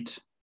reweight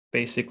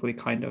basically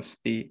kind of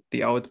the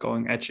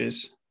outgoing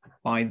edges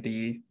by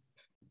the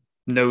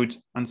node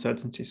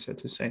uncertainty, so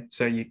to say.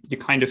 So you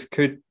kind of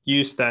could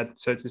use that,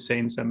 so to say,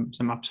 in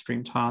some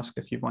upstream task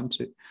if you want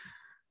to.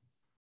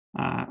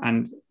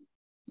 And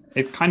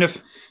it kind of,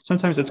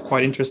 sometimes it's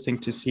quite interesting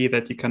to see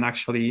that you can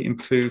actually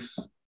improve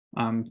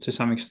to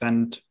some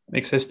extent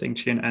existing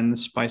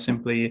GNNs by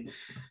simply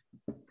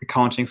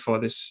accounting for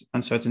this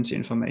uncertainty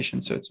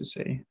information, so to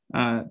say.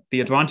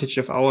 The advantage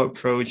of our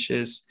approach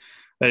is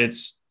that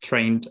it's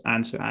trained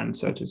end-to-end,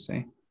 so to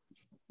say.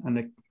 And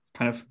it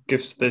kind of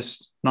gives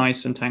this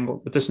nice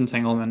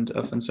disentanglement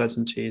of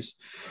uncertainties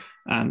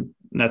and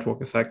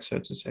network effects, so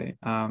to say,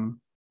 in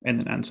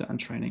an end-to-end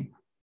training.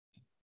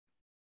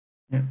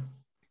 Yeah.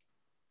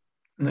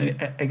 And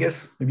I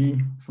guess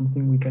maybe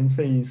something we can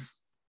say is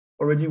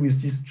already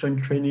with this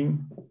joint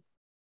training,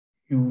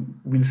 you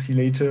will see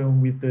later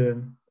with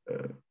the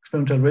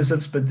experimental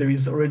results, but there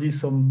is already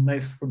some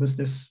nice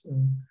robustness,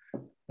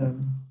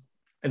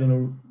 I don't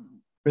know,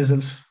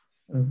 results,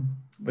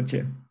 but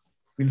yeah,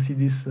 we'll see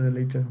this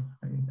later,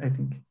 I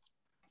think.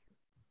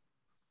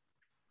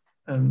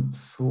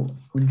 So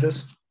we'll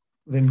just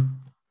then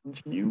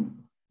continue.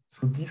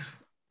 So this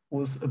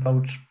was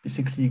about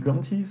basically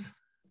guarantees.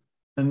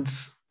 And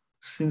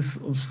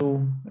since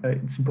also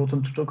it's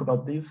important to talk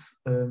about this,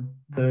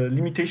 the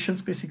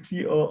limitations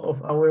basically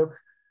of our work.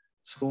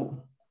 So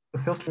the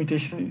first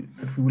limitation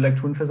that we would like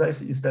to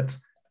emphasize is that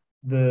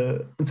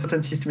the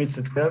uncertainty estimates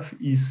that we have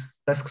is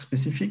task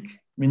specific,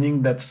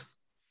 meaning that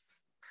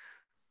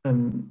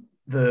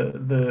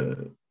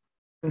the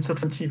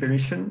uncertainty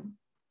evaluation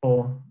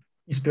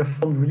is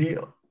performed really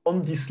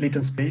on this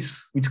latent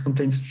space, which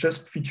contains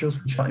just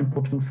features which are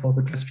important for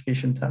the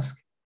classification task.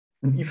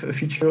 And if a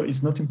feature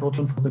is not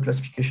important for the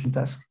classification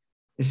task,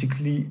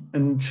 basically,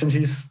 and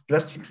changes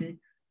drastically,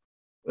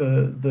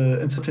 the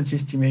uncertainty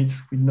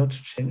estimates will not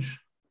change.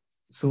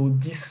 So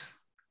this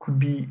could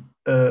be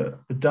a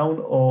down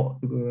or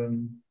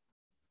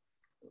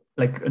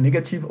like a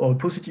negative or a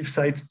positive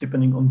side,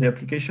 depending on the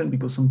application,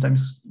 because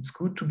sometimes it's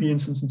good to be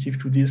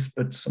insensitive to this,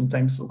 but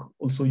sometimes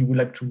also you would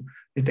like to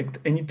detect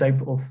any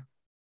type of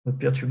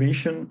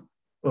perturbation,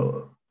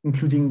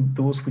 including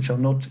those which are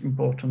not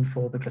important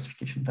for the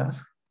classification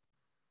task.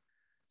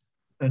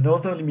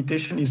 Another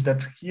limitation is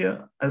that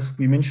here, as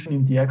we mentioned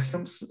in the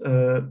axioms,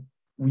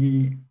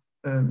 we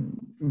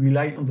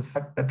rely on the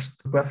fact that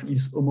the graph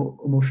is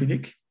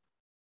homophilic,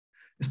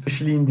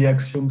 especially in the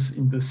axioms,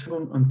 in the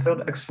second and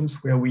third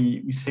axioms, where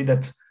we say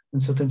that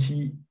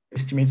uncertainty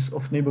estimates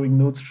of neighboring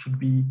nodes should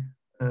be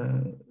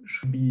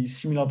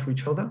similar to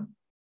each other.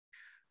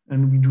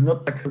 And we do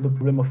not tackle the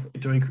problem of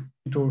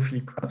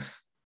heterophilic graphs.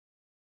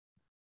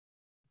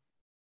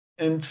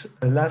 And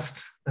a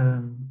last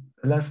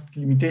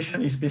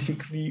limitation is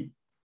basically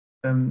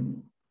there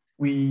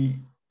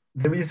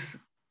is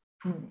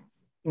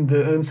in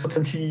the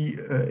uncertainty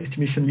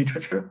estimation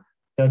literature,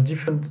 there are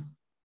different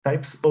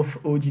types of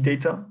OD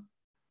data.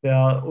 There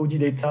are OD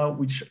data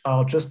which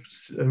are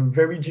just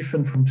very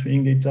different from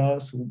training data.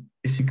 So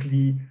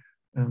basically,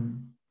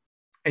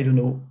 I don't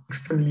know,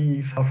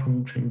 extremely far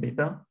from training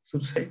data, so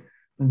to say.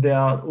 And there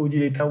are OD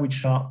data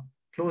which are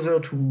closer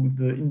to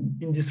the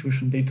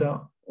in-distribution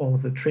data or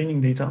the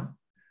training data.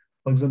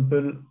 For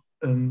example,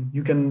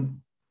 you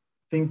can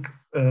think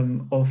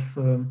of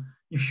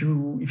if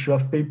you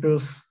have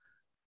papers,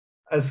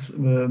 as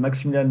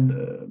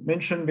Maximilian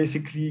mentioned,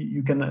 basically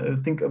you can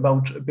think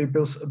about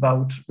papers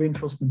about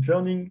reinforcement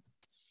learning,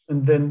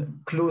 and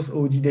then close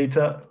OD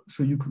data.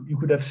 So you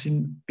could have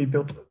seen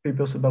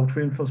papers about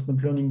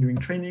reinforcement learning during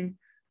training.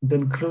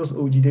 Then close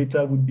OD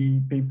data would be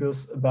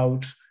papers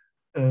about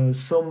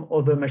some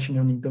other machine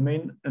learning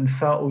domain, and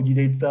far OD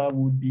data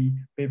would be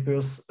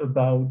papers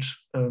about,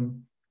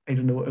 I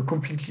don't know, a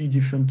completely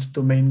different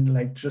domain,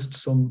 like just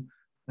some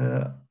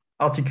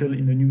article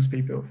in a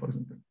newspaper, for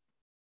example.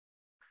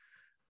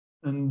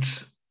 And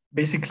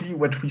basically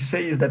what we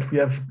say is that we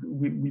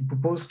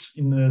proposed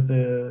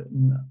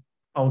in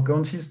our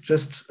guarantees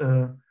just,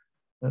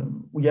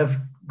 we have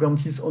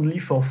guarantees only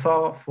for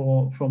far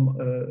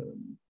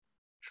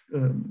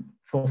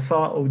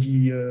OD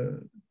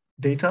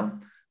data,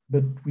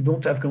 but we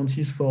don't have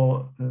guarantees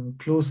for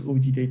close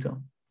OD data.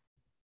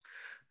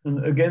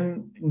 And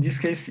again, in this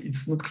case,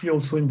 it's not clear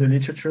also in the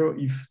literature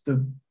if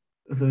the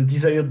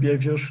desired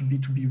behavior should be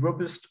to be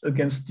robust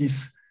against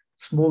these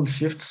small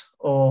shifts,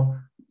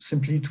 or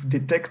simply to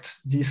detect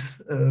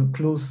this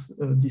close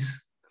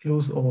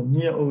or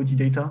near OD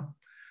data.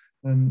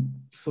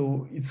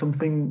 So it's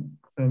something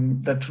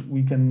that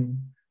we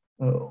can,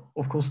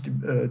 of course,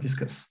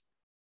 discuss.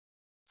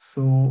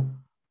 So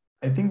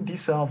I think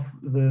these are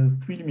the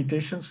three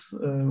limitations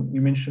we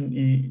mentioned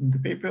in the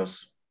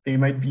papers. There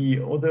might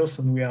be others,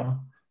 and we are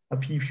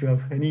happy if you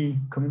have any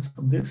comments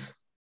on this.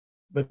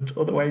 But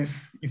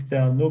otherwise, if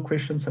there are no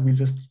questions, I will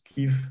just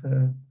give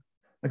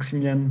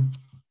Maximilian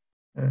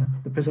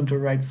the presenter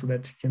rights so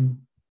that he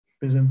can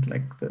present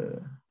like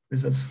the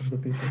results of the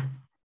paper.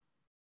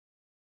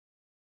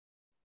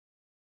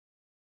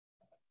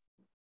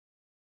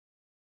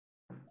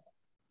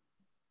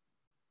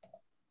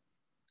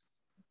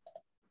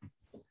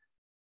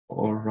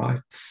 All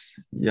right.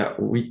 Yeah,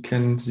 we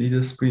can see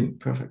the screen.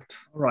 Perfect.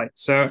 All right.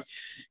 So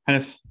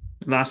kind of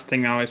last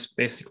thing now is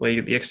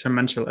basically the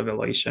experimental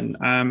evaluation.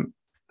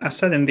 As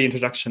said in the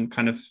introduction,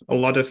 kind of a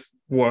lot of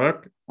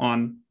work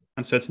on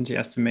uncertainty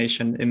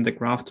estimation in the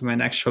graph domain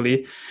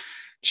actually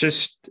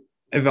just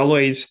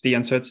evaluates the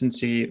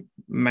uncertainty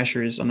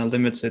measures on a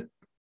limited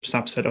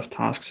subset of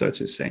tasks, so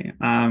to say.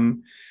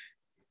 And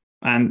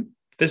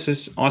this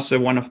is also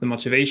one of the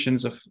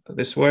motivations of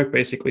this work,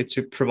 basically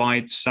to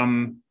provide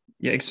some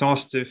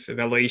exhaustive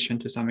evaluation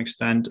to some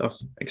extent of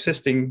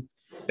existing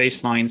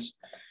baselines.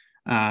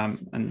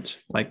 And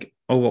like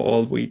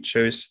overall, we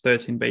chose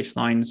 13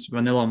 baselines,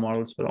 vanilla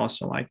models, but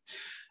also like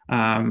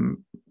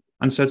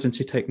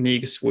uncertainty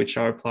techniques, which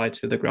are applied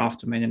to the graph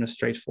domain in a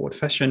straightforward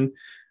fashion.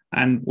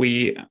 And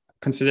we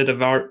considered a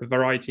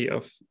variety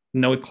of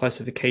node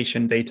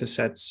classification data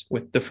sets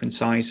with different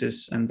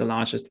sizes. And the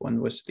largest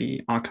one was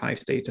the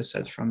archive data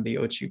set from the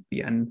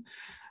OGBN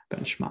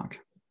benchmark.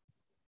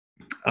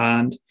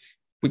 And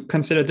we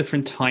consider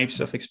different types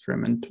of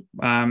experiment.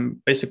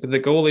 Basically, the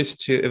goal is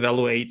to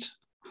evaluate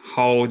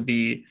how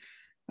the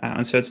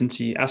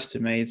uncertainty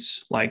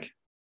estimates, like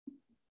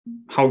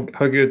how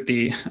good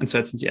the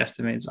uncertainty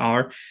estimates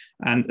are.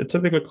 And a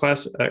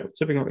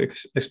typical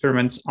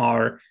experiments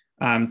are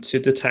to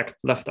detect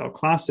left out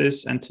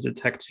classes and to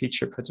detect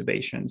feature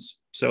perturbations.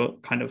 So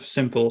kind of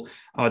simple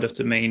out of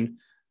domain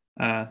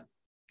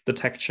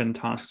detection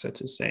tasks, so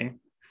to say.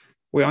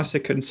 We also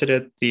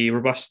considered the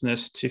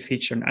robustness to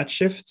feature and edge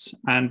shifts,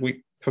 and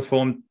we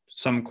performed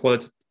some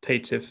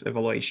qualitative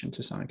evaluation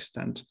to some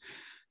extent.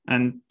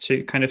 And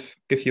to kind of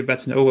give you a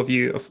better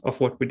overview of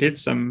what we did,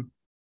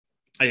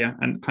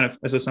 and kind of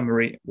as a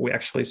summary, we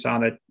actually saw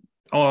that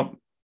our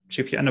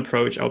GPN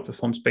approach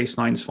outperforms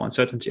baselines for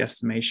uncertainty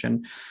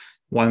estimation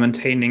while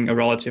maintaining a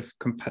relative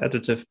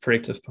competitive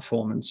predictive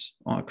performance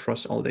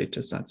across all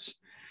data sets.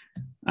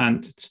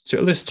 And to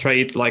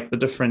illustrate like the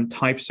different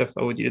types of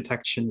OD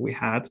detection we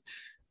had,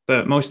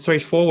 the most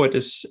straightforward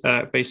is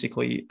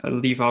basically a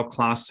leave out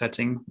class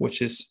setting,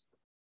 which is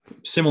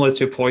similar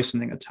to a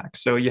poisoning attack.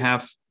 So you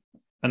have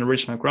an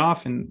original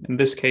graph. In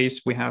this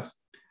case, we have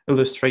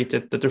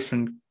illustrated the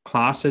different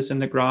classes in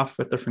the graph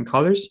with different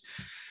colors.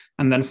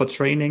 And then for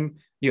training,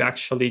 you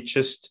actually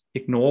just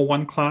ignore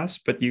one class,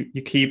 but you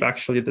keep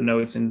actually the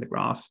nodes in the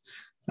graph.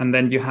 And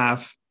then you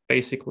have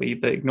basically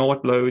the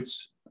ignored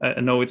nodes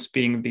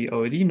being the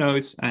OOD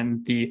nodes,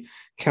 and the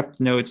kept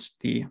nodes,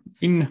 the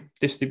in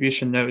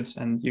distribution nodes,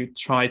 and you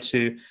try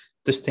to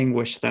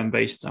distinguish them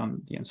based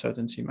on the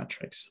uncertainty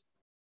metrics.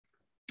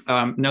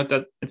 Note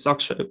that it's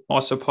actually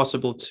also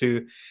possible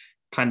to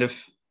kind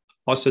of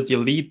also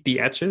delete the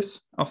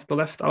edges of the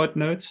left out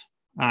nodes.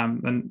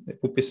 And it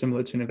would be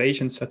similar to an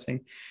evasion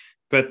setting,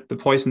 but the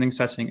poisoning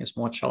setting is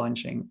more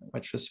challenging,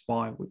 which is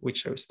why we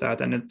chose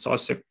that. And it's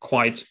also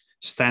quite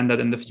standard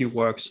in the few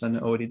works in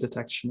OD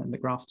detection in the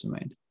graph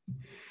domain.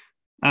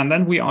 And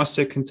then we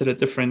also consider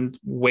different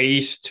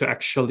ways to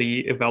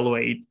actually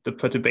evaluate the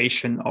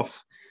perturbation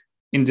of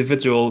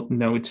individual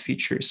node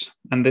features.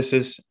 And this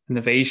is an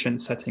evasion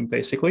setting,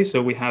 basically.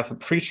 So we have a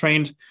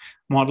pre-trained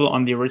model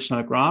on the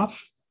original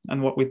graph.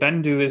 And what we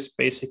then do is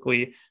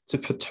basically to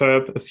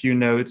perturb a few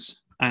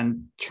nodes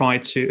and try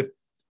to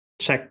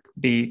check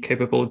the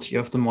capability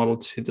of the model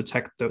to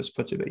detect those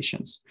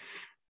perturbations.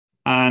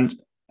 And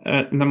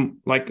in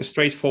like a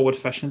straightforward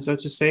fashion, so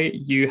to say,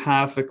 you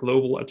have a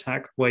global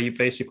attack where you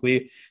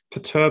basically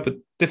perturb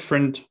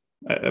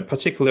a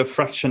particular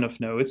fraction of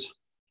nodes,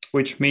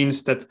 which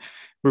means that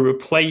we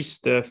replace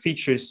the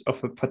features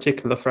of a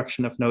particular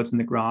fraction of nodes in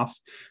the graph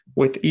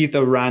with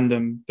either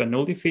random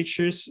Bernoulli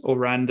features or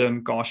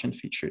random Gaussian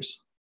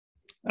features.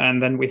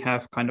 And then we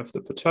have kind of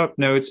the perturbed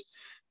nodes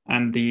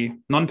and the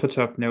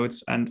non-perturbed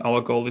nodes, and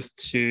our goal is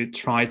to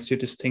try to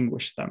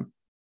distinguish them.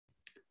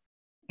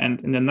 And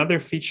in another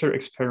feature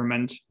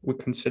experiment, we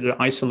consider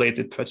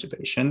isolated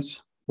perturbations,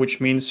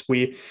 which means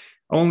we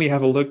only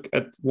have a look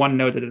at one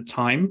node at a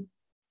time.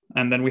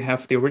 And then we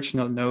have the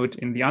original node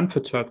in the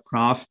unperturbed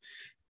graph,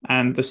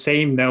 and the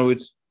same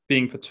node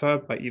being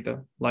perturbed by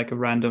either like a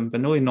random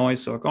Bernoulli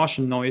noise or a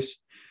Gaussian noise.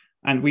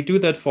 And we do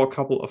that for a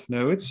couple of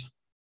nodes.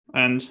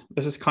 And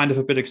this is kind of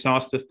a bit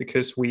exhaustive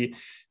because we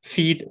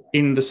feed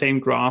in the same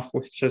graph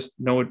with just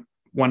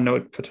one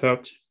node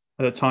perturbed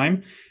at a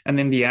time. And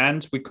in the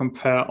end, we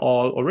compare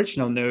all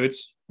original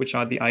nodes, which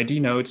are the ID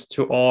nodes,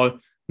 to all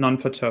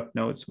non-perturbed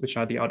nodes, which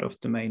are the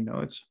out-of-domain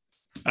nodes.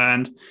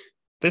 And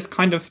this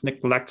kind of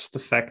neglects the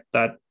fact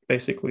that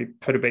basically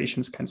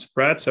perturbations can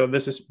spread. So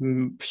this is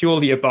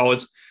purely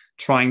about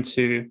trying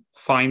to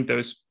find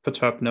those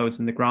perturbed nodes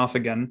in the graph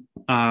again,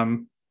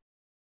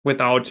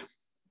 without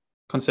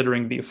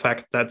considering the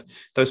effect that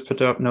those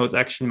perturbed nodes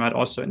actually might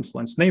also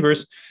influence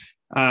neighbors,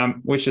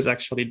 which is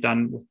actually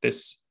done with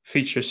this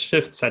feature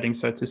shift setting,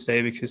 so to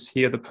say, because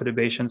here the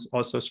perturbations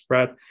also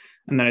spread.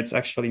 And then it's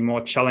actually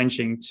more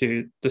challenging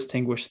to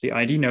distinguish the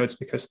ID nodes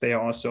because they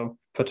are also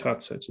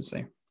perturbed, so to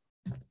say.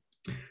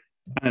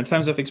 And in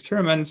terms of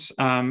experiments,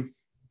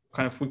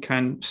 we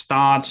can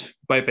start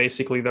by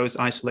basically those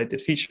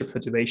isolated feature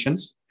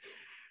perturbations.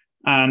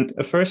 And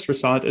a first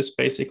result is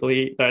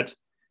basically that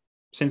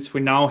since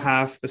we now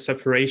have the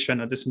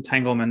separation or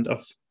disentanglement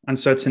of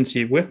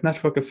uncertainty with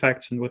network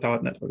effects and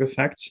without network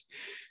effects,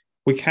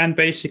 we can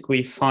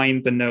basically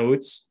find the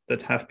nodes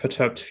that have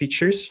perturbed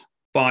features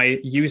by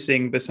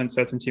using this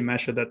uncertainty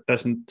measure that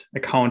doesn't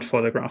account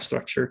for the graph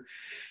structure.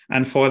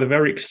 And for the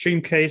very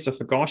extreme case of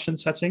a Gaussian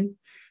setting,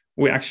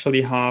 we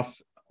actually have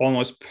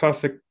almost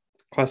perfect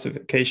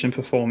classification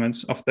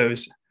performance of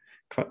those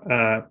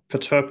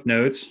perturbed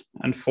nodes.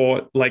 And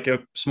for like a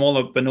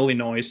smaller Bernoulli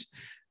noise,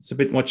 it's a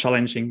bit more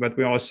challenging, but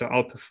we also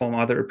outperform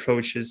other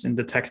approaches in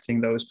detecting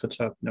those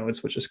perturbed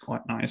nodes, which is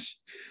quite nice.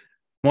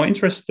 More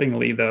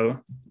interestingly, though,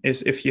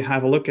 is if you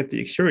have a look at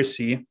the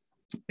accuracy,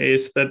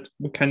 is that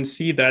we can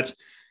see that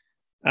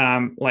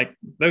like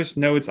those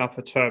nodes are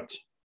perturbed,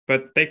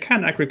 but they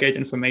can aggregate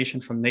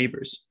information from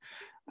neighbors.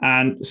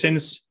 And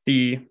since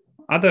the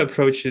other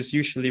approaches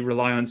usually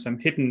rely on some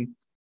hidden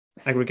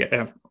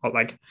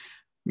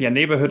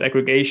neighborhood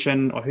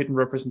aggregation or hidden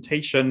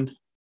representation,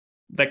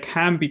 that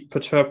can be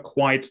perturbed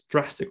quite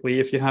drastically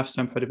if you have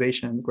some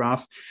perturbation in the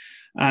graph.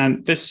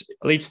 And this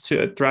leads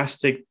to a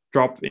drastic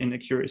drop in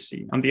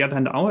accuracy. On the other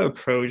hand, our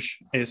approach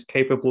is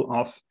capable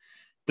of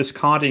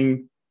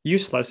discarding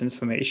useless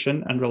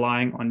information and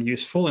relying on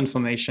useful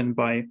information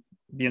by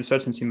the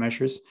uncertainty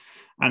measures,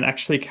 and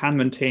actually can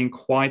maintain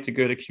quite a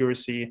good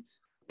accuracy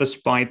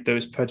despite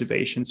those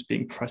perturbations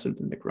being present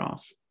in the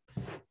graph.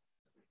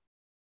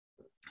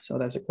 So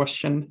there's a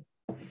question.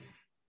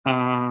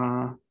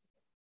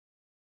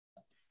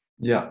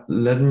 Yeah,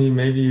 let me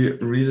maybe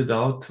read it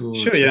out to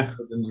Sure, yeah.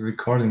 in the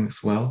recording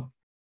as well.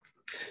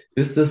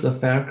 Is this a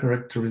fair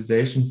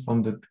characterization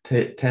from the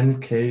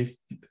 10K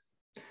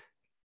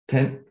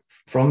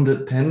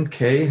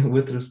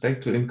with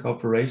respect to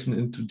incorporation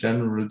into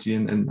general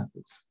GNN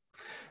methods?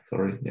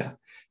 Sorry, yeah.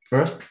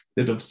 First,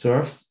 it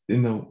observes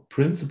in a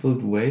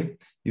principled way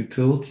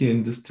utility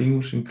in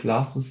distinguishing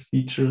classes,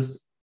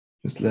 features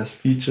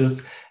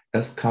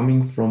as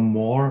coming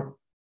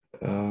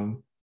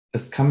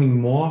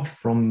more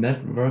from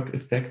network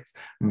effects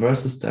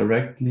versus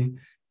directly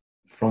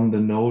from the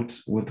node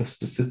with a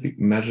specific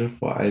measure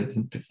for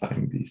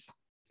identifying these.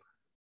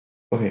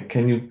 Okay,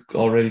 can you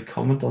already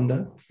comment on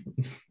that?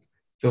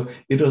 So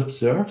it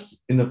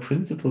observes in a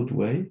principled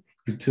way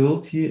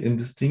utility in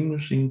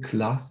distinguishing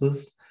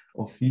classes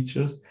or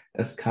features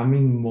as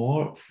coming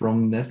more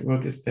from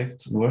network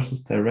effects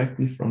versus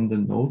directly from the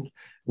node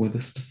with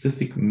a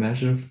specific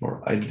measure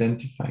for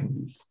identifying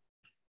these.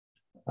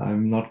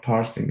 I'm not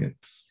parsing it,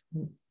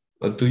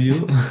 but do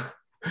you?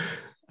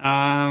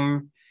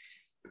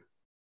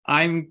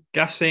 I'm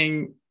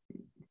guessing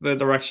the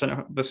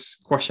direction this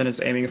question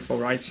is aiming for,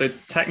 right? So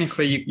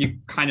technically you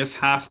kind of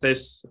have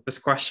this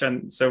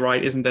question. So,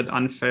 right, isn't it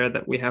unfair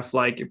that we have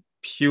like a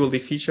purely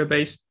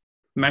feature-based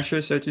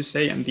measure, so to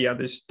say, and the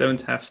others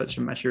don't have such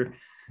a measure?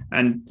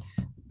 And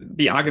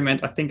the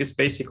argument, I think, is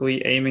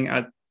basically aiming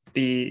at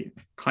the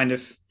kind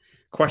of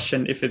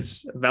question if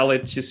it's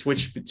valid to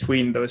switch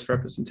between those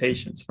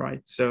representations,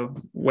 right? So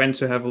when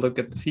to have a look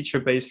at the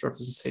feature-based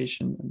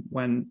representation and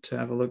when to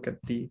have a look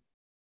at the,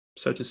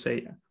 so to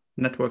say,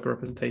 network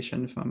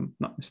representation, if I'm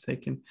not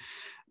mistaken.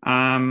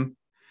 And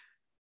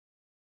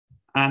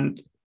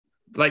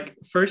like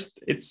first,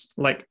 it's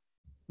like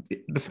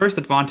the first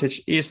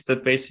advantage is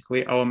that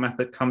basically our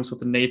method comes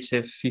with a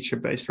native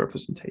feature-based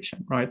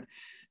representation, right?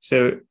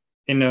 So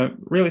in a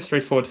really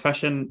straightforward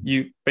fashion,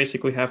 you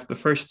basically have the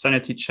first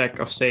sanity check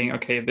of saying,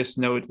 okay, this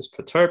node is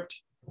perturbed.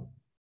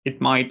 It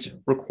might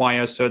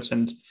require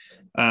certain,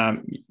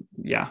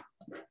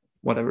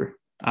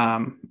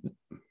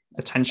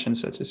 attention,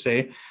 so to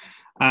say.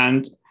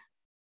 And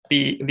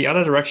the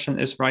other direction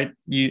is, right,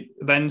 you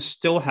then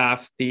still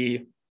have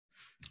the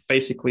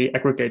basically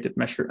aggregated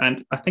measure.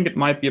 And I think it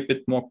might be a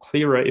bit more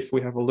clearer if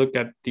we have a look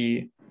at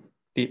the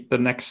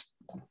next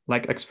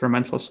like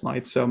experimental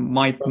slide. So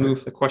might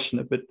move the question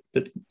a bit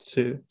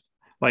to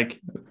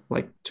like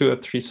 2 or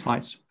 3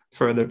 slides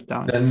further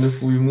down. Then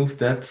if we move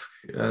that,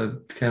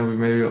 can we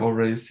maybe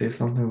already say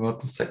something about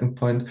the second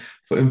point?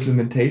 For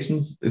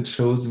implementations, it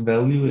shows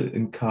value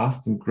in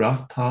cast and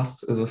graph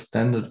tasks as a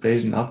standard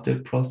Bayesian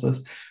update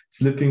process,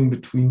 flipping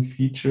between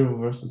feature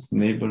versus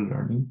neighbor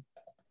learning.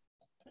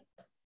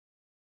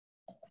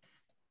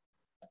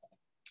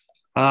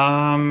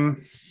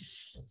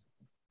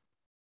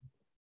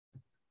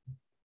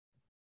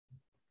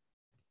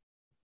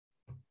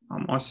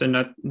 I'm also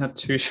not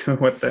too sure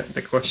what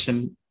the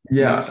question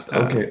is.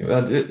 Okay.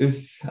 But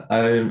if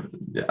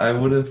I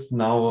would have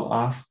now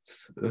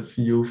asked if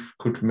you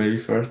could maybe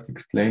first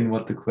explain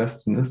what the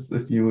question is,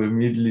 if you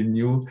immediately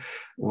knew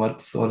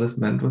what is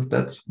meant with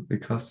that,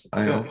 because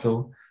I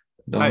also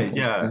don't.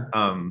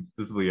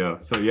 This is Leo.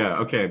 So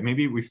okay,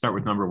 maybe we start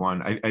with number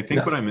one. I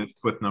think what I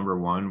missed with number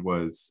one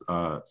was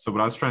so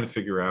what I was trying to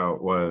figure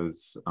out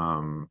was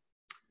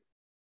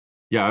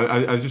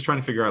I was just trying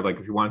to figure out, like,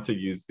 if you want to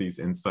use these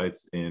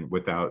insights in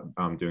without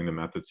doing the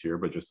methods here,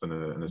 but just in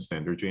a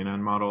standard GNN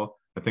model.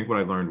 I think what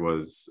I learned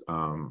was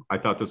I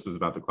thought this was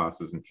about the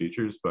classes and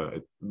features,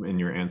 but in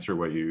your answer,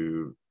 what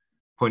you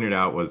pointed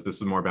out was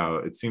this is more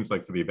about, it seems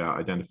like to be about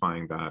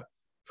identifying that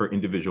for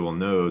individual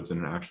nodes in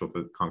an actual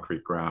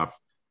concrete graph,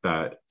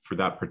 that for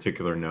that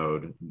particular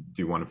node,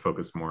 do you want to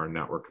focus more on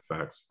network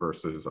effects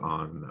versus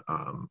on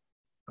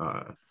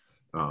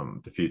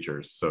the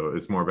features? So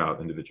it's more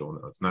about individual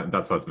nodes.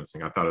 That's what I was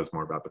missing. I thought it was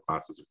more about the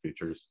classes or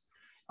features.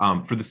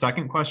 For the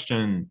second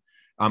question,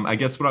 I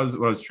guess what I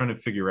was trying to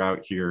figure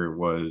out here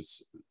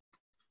was,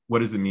 what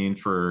does it mean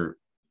for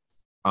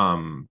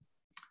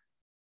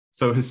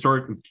so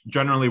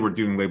generally we're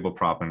doing label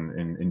prop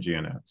in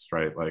GNNs,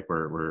 right? Like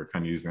we're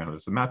kind of using that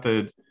as a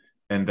method.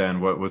 And then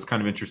what was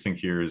kind of interesting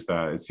here is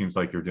that it seems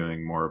like you're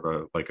doing more of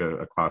a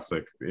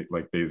classic,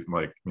 like iterative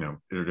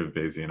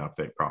Bayesian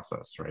update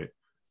process, right?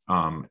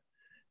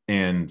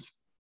 And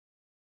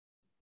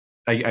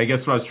I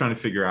guess what I was trying to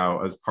figure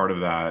out as part of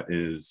that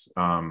is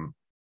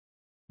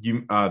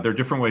there are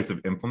different ways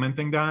of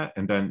implementing that,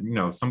 and then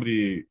and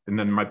then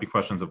there might be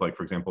questions of, like,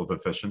 for example, the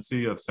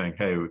efficiency of saying,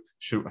 hey,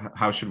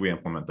 how should we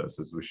implement this?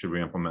 Should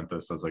we implement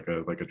this as like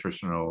a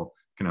traditional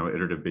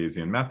iterative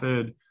Bayesian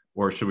method,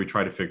 or should we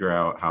try to figure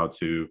out how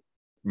to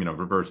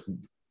reverse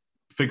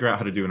figure out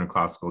how to do in a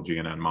classical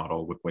GNN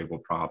model with label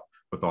prop,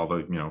 with all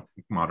the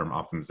modern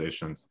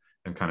optimizations,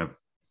 and kind of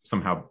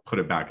somehow put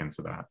it back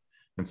into that.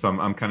 And so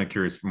I'm kind of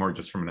curious more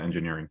just from an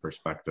engineering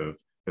perspective,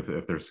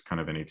 if there's kind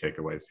of any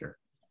takeaways here.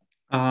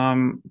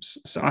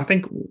 So I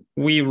think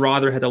we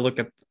rather had a look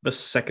at the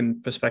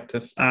second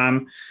perspective.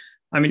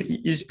 I mean,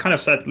 you kind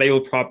of said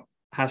label prop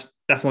has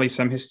definitely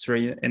some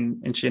history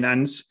in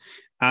GNNs.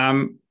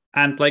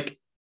 And like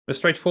a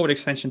straightforward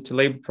extension to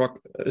label prop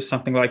is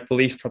something like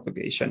belief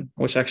propagation,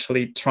 which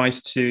actually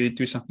tries to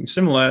do something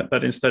similar,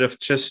 that instead of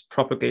just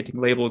propagating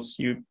labels,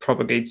 you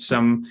propagate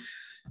some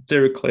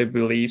Dirichlet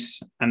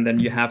beliefs, and then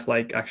you have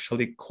like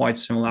actually quite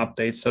similar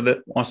updates. So that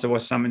also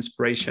was some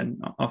inspiration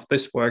of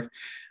this work.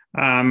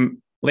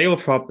 Label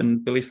prop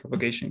and belief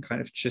propagation kind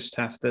of just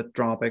have the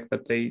drawback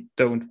that they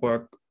don't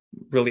work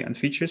really on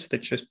features. They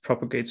just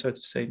propagate, so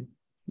to say,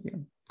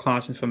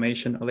 class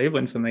information or label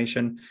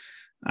information.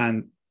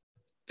 And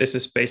this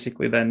is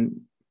basically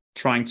then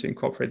trying to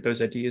incorporate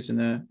those ideas in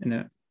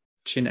a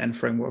GNN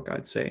framework,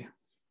 I'd say.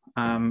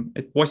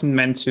 It wasn't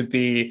meant to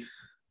be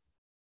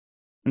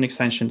an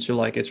extension to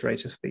like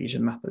iterative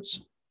Bayesian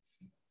methods.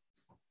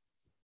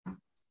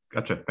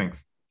 Gotcha,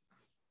 thanks.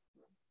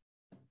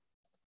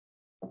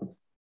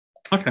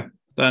 Okay,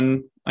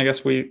 then I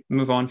guess we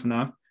move on for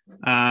now.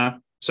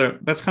 So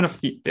that's kind of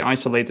the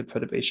isolated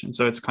perturbation.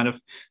 So it's kind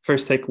of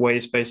first takeaway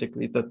is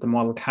basically that the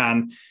model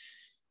can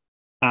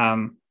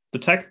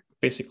detect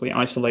basically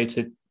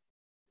isolated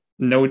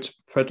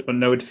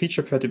node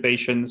feature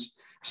perturbations,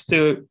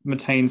 still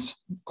maintains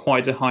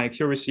quite a high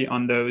accuracy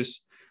on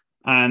those,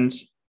 and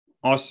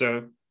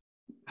also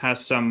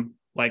has some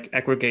like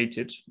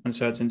aggregated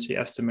uncertainty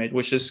estimate,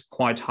 which is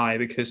quite high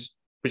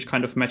which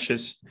kind of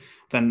matches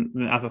than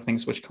other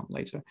things which come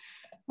later.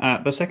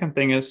 The second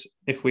thing is,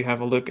 if we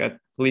have a look at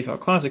leave out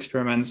class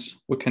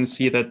experiments, we can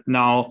see that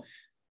now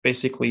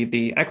basically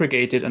the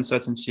aggregated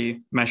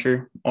uncertainty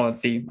measure, or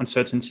the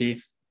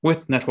uncertainty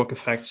with network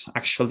effects,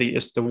 actually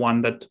is the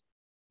one that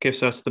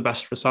gives us the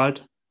best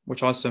result,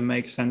 which also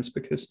makes sense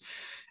because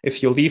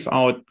if you leave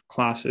out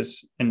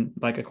classes in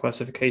like a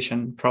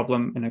classification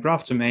problem in a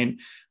graph domain,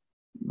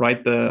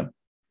 right, the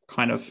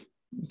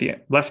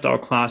left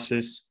out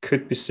classes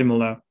could be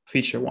similar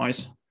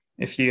feature-wise.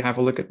 If you have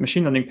a look at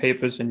machine learning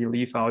papers and you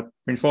leave out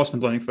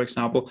reinforcement learning, for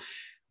example,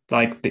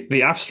 like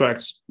the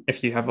abstracts,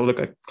 if you have a look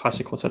at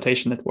classical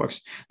citation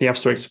networks, the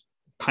abstracts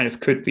kind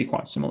of could be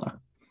quite similar.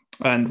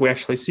 And we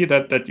actually see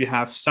that you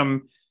have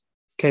some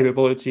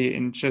capability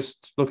in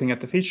just looking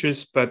at the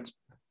features, but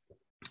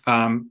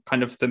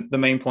kind of the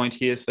main point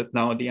here is that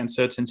now the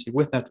uncertainty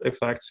with network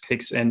effects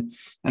kicks in,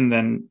 and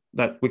then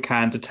that we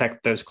can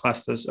detect those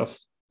clusters of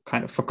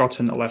kind of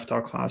forgotten or left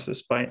out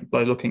classes by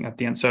looking at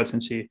the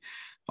uncertainty,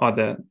 or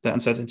the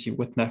uncertainty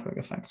with network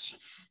effects.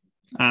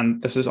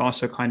 And this is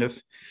also kind of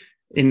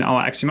in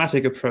our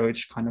axiomatic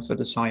approach, kind of a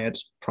desired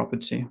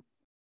property.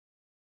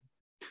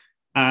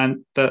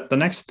 And the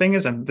next thing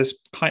is, and this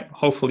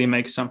hopefully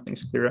makes some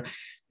things clearer,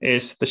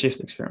 is the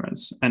shift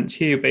experiments. And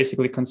here you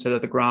basically consider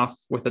the graph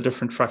with the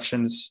different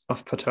fractions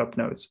of perturbed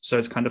nodes. So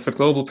it's kind of a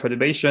global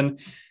perturbation.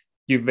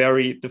 You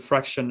vary the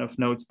fraction of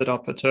nodes that are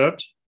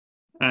perturbed,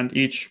 and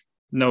each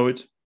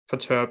node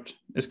perturbed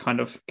is kind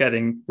of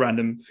getting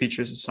random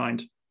features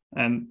assigned.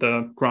 And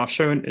the graph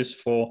shown is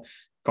for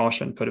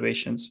Gaussian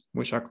perturbations,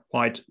 which are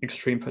quite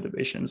extreme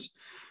perturbations.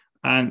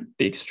 And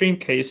the extreme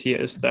case here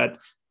is that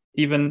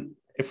even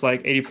if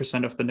like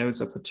 80% of the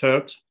nodes are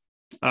perturbed,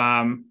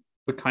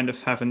 we kind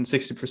of have a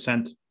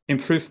 60%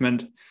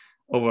 improvement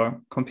over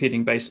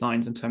competing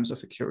baselines in terms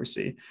of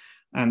accuracy.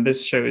 And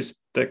this shows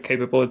the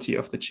capability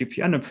of the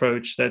GPN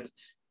approach, that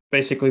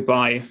basically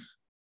by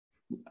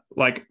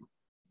like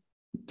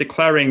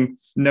declaring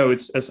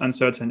nodes as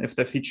uncertain if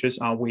their features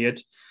are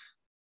weird,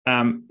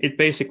 it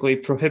basically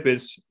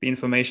prohibits the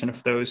information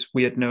of those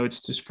weird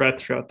nodes to spread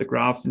throughout the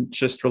graph and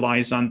just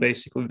relies on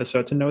basically the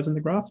certain nodes in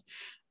the graph.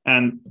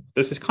 And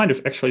this is kind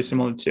of actually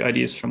similar to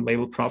ideas from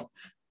label prop.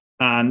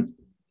 And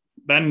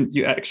then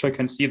you actually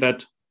can see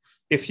that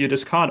if you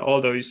discard all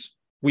those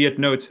weird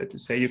nodes, so to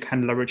say, you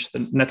can leverage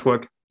the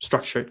network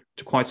structure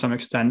to quite some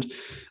extent,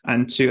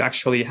 and to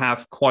actually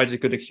have quite a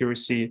good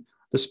accuracy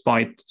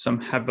despite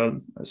some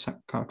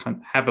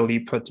heavily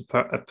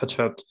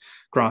perturbed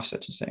graphs, so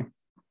to say.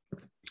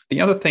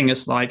 The other thing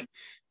is like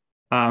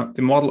the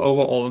model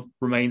overall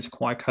remains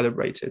quite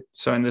calibrated.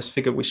 So in this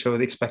figure, we show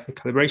the expected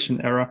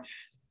calibration error.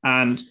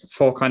 And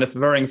for kind of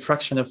varying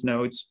fraction of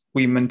nodes,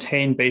 we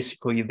maintain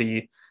basically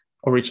the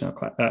original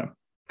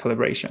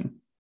calibration.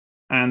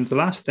 And the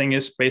last thing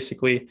is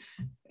basically,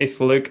 if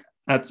we look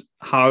at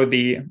how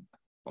the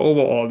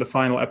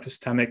final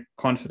epistemic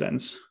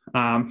confidence,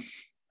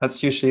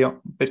 that's usually a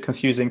bit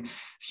confusing.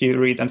 If you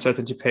read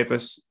uncertainty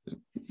papers,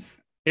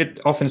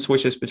 it often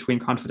switches between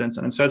confidence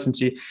and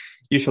uncertainty,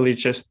 usually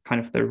just kind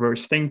of the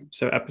reverse thing.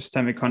 So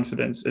epistemic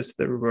confidence is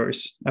the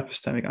reverse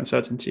epistemic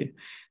uncertainty.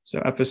 So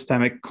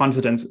epistemic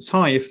confidence is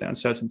high if the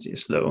uncertainty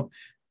is low.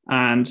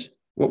 And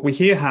what we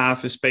here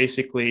have is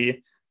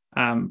basically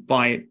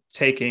by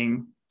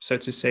taking, so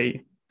to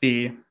say,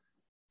 the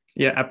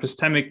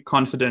epistemic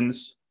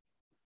confidence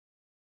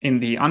in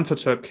the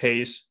unperturbed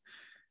case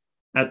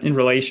in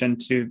relation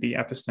to the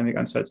epistemic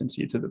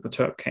uncertainty to the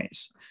perturbed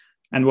case.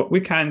 And what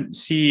we can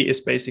see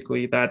is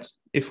basically that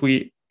if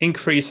we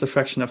increase the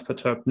fraction of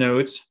perturbed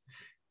nodes,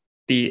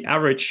 the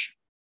average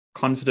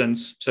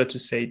confidence, so to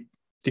say,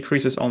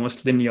 decreases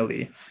almost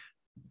linearly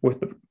with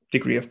the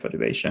degree of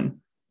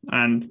perturbation.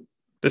 And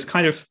this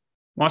kind of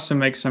also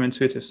makes some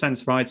intuitive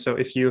sense, right? So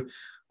if you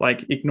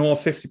like ignore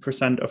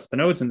 50% of the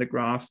nodes in the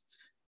graph,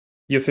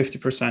 you're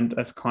 50%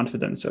 as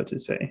confident, so to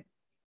say.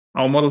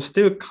 Our model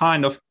still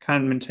kind of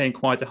can maintain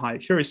quite a high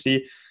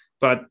accuracy,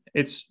 but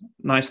it's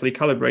nicely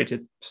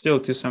calibrated still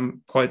to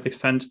some quite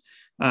extent,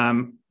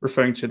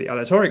 referring to the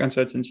aleatoric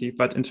uncertainty.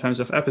 But in terms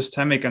of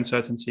epistemic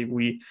uncertainty,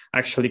 we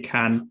actually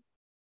can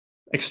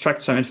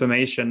extract some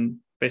information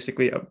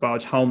basically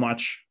about how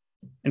much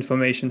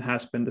information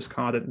has been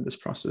discarded in this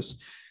process.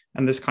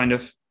 And this kind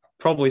of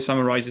probably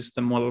summarizes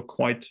the model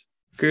quite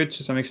good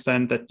to some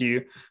extent, that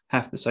you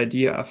have this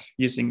idea of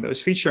using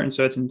those feature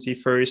uncertainty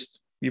first.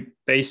 You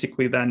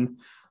basically then,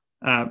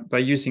 by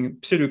using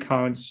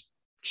pseudocounts,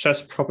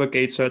 just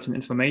propagate certain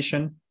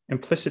information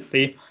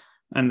implicitly,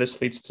 and this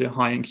leads to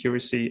high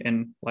accuracy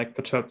in like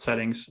perturbed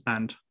settings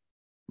and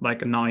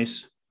like a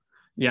nice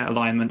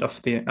alignment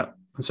of the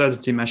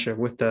uncertainty measure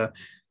with the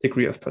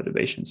degree of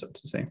perturbation, so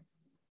to say.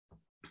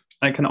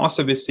 It can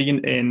also be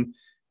seen in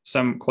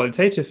some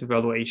qualitative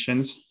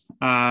evaluations.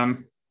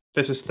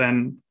 This is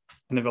then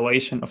an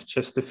evaluation of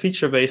just the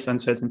feature-based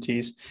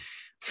uncertainties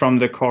from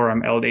the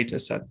CoreML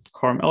dataset.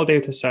 CoreML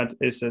dataset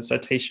is a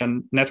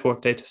citation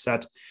network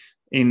dataset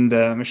in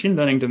the machine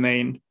learning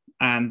domain,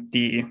 and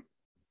the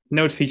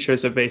node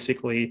features are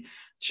basically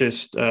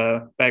just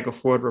a bag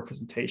of word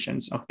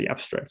representations of the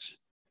abstracts.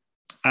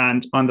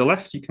 And on the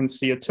left, you can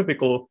see a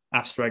typical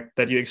abstract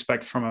that you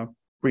expect from a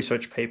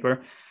research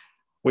paper,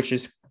 which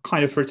is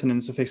kind of written in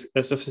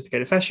a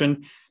sophisticated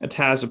fashion. It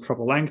has a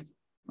proper length.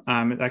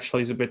 It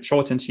actually is a bit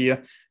shortened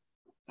here,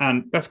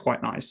 and that's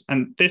quite nice.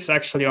 And this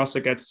actually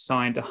also gets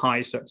assigned a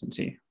high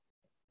certainty,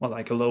 or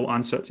like a low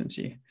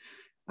uncertainty.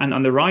 And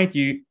on the right,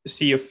 you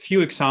see a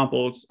few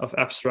examples of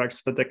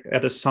abstracts that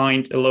get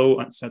assigned a low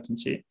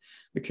uncertainty,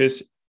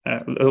 because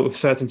low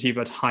certainty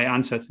but high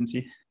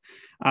uncertainty,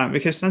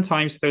 because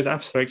sometimes those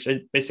abstracts are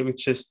basically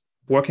just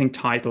working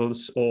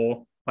titles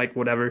or like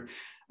whatever,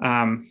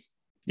 kind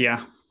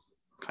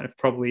of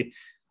probably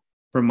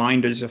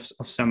reminders of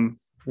some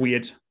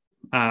weird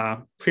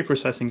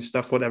pre-processing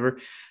stuff, whatever.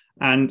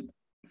 And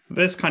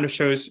this kind of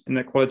shows in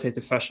a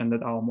qualitative fashion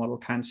that our model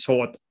can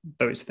sort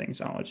those things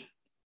out.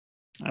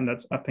 And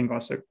that's, I think,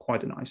 also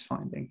quite a nice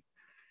finding.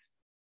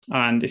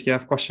 And if you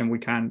have a question, we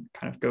can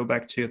kind of go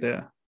back to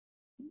the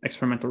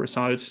experimental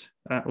results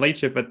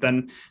later. But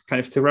then kind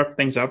of to wrap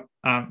things up,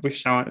 we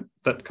show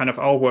that kind of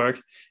our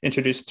work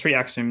introduced 3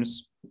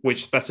 axioms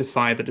which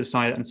specify the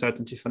desired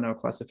uncertainty for no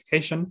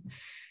classification.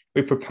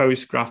 We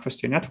propose Graph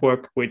Posterior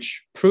Network,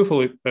 which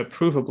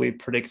provably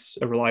predicts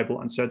a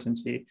reliable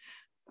uncertainty.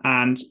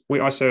 And we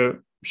also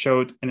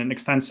showed in an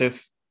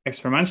extensive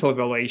experimental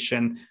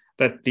evaluation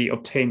that the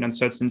obtained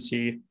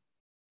uncertainty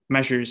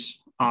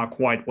measures are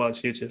quite well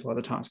suited for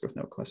the task of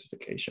no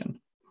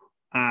classification.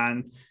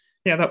 And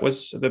that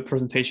was the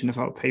presentation of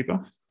our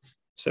paper.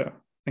 So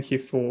thank you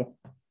for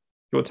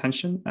your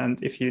attention.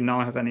 And if you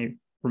now have any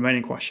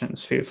remaining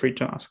questions, feel free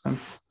to ask them.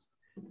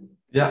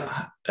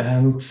 Yeah,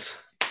 and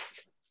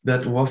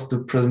that was the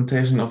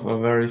presentation of a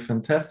very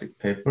fantastic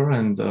paper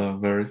and a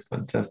very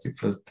fantastic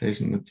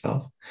presentation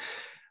itself.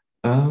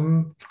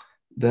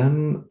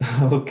 Then,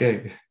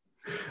 okay,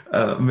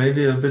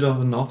 maybe a bit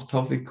of an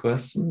off-topic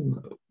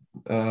question.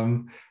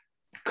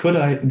 Could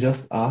I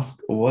just ask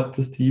what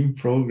the theme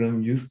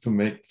program used to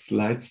make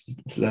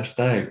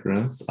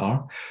slides/diagrams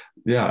are?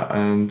 Yeah,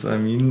 and I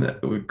mean,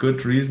 a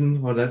good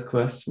reason for that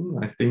question.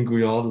 I think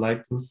we all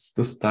like this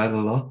style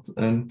a lot,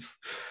 and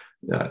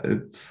yeah,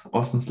 it's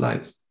awesome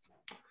slides.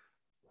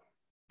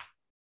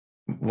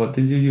 What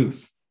did you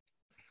use?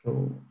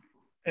 So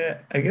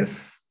I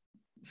guess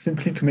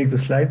simply to make the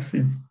slides,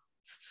 it's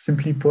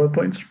simply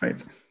PowerPoints,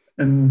 right?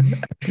 And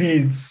actually,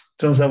 it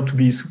turns out to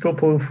be super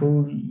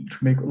powerful to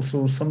make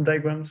also some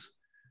diagrams.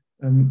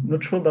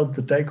 Not sure about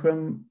the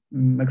diagram,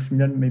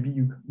 Maximilian, maybe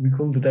you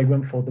recall the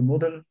diagram for the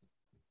model.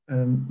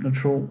 Not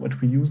sure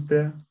what we used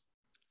there.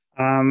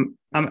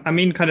 I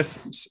mean, kind of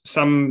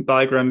some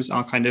diagrams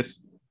are kind of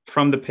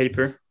from the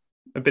paper,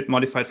 a bit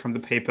modified from the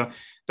paper.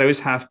 Those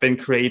have been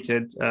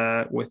created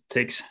with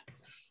ticks,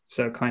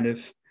 so kind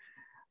of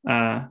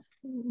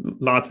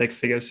LaTeX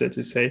figures, so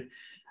to say.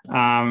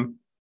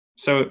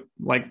 So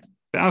like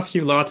there are a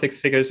few LaTeX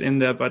figures in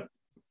there, but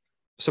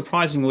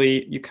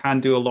surprisingly, you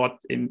can do a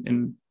lot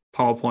in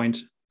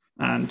PowerPoint.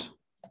 And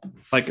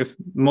like if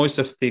most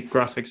of the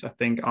graphics, I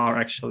think, are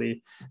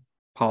actually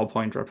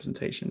PowerPoint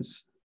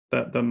representations.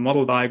 The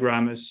model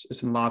diagram is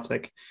in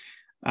LaTeX,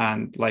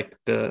 and like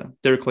the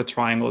Dirichlet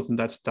triangles and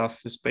that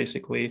stuff is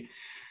basically,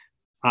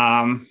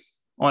 well,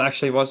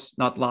 actually it was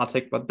not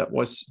LaTeX, but that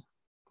was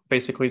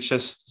basically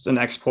just an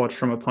export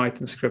from a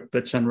Python script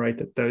that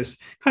generated those.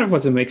 Kind of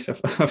was a mix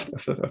of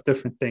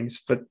different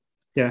things, but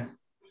yeah.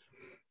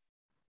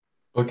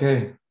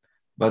 Okay,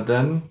 but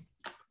then,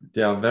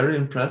 yeah, very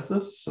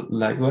impressive.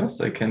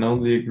 Likewise, I can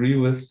only agree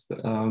with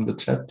the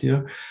chat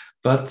here.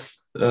 But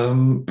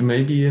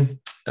maybe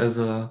as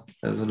a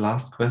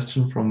last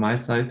question from my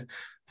side,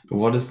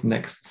 what is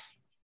next?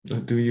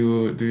 Do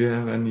you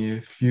have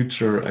any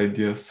future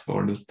ideas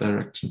for this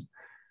direction?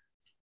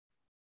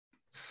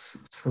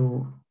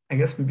 So I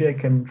guess maybe I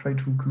can try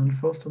to comment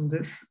first on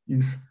this.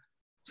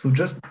 So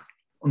just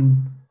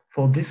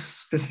for this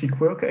specific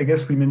work, I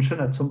guess we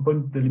mentioned at some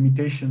point the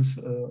limitations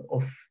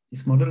of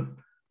this model.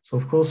 So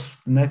of course,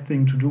 the next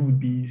thing to do would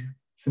be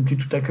simply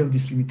to tackle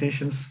these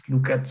limitations,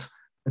 look at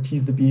what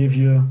is the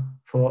behavior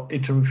for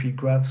heterophilic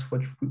graphs,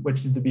 what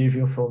is the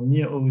behavior for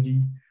near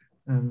OOD.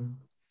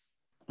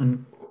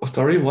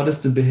 Sorry, what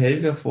is the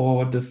behavior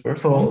for the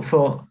first one?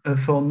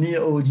 For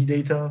near OOD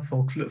data,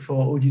 for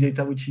OOD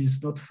data which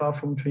is not far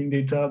from training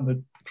data, but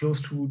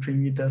close to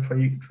training data,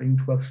 trying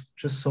to have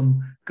just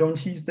some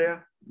guarantees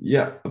there.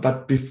 Yeah,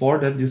 but before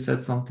that you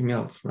said something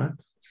else, right?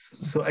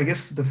 So I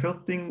guess the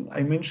first thing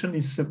I mentioned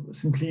is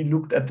simply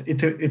looked at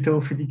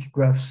heterophilic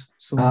graphs.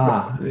 So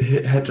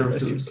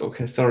heterophilic.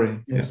 Okay, sorry.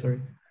 Yeah,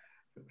 sorry.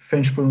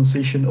 French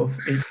pronunciation of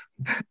it.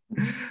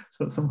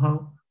 So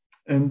somehow,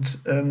 and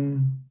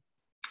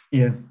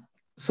yeah.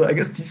 So I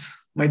guess this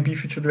might be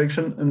future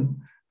direction, and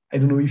I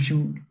don't know if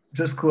you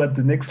just go at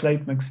the next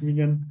slide,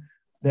 Maximilian.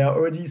 There are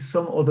already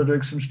some other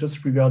directions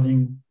just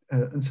regarding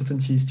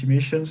uncertainty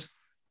estimations.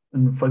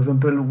 And for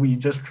example, we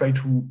just try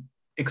to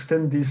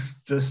extend this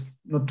just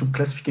not to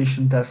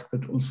classification tasks,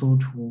 but also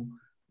to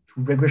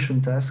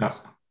regression tasks. Yeah.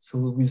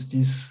 So with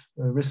this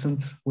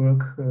recent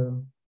work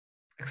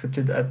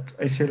accepted at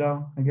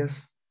ICLR, I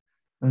guess,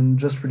 and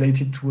just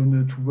related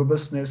to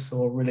robustness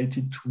or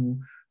related to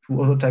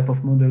other type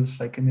of models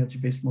like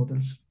energy-based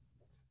models.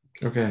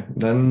 Okay,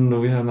 then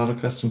we have another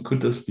question.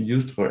 Could this be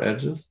used for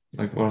edges,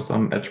 like for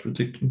some edge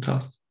prediction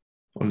tasks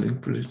or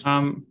link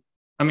prediction?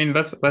 I mean,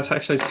 that's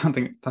actually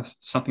something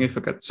I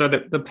forgot. So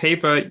the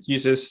paper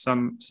uses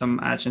some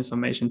edge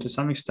information to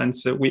some extent.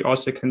 So we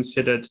also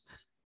considered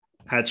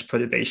edge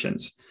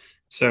perturbations.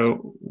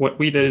 So what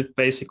we did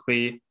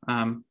basically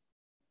some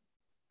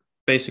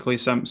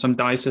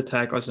dice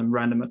attack or some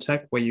random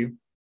attack where you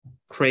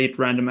create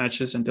random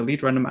edges and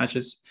delete random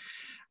edges.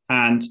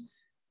 And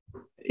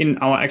in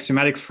our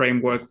axiomatic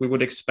framework, we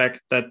would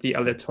expect that the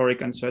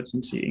aleatoric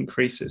uncertainty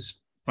increases,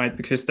 right?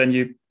 Because then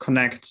you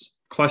connect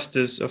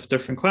clusters of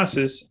different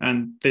classes,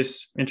 and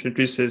this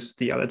introduces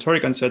the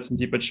aleatoric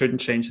uncertainty, but shouldn't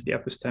change the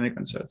epistemic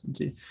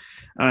uncertainty.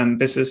 And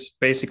this is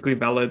basically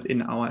valid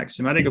in our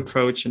axiomatic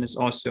approach and is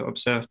also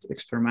observed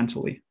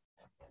experimentally.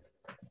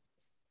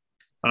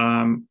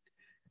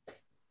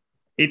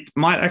 It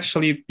might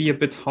actually be a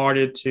bit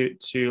harder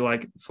to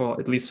like, for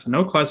at least for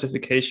no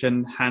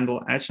classification,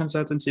 handle edge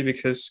uncertainty,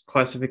 because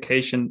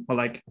classification, or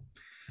like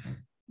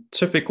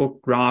typical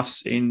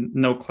graphs in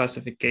no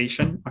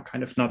classification, are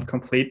kind of not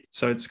complete.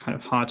 So it's kind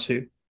of hard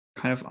to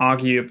kind of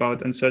argue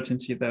about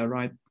uncertainty there,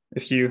 right?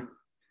 If you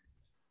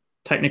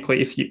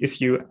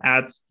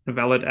add a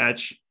valid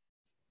edge,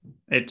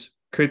 it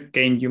could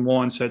gain you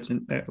more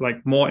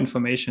more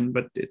information,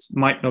 but it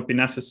might not be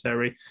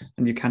necessary,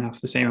 and you can have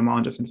the same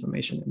amount of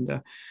information in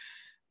there.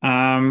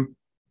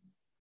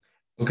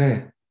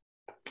 Okay.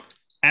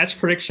 Edge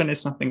prediction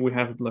is something we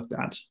haven't looked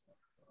at.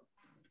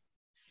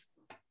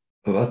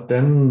 But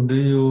then do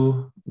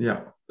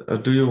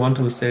you want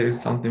to say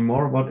something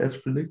more about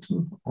edge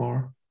prediction,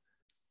 or?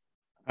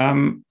 I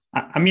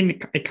mean,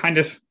 it kind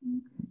of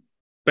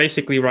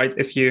basically, right,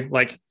 if you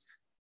like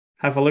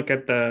have a look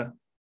at the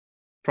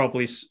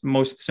probably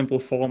most simple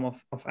form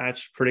of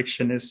edge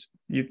prediction is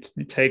you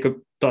take a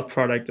dot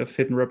product of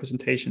hidden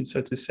representations,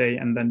 so to say,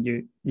 and then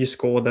you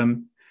score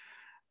them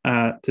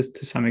to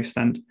some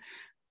extent.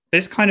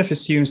 This kind of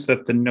assumes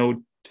that the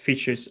node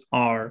features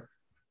are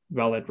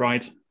valid,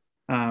 right?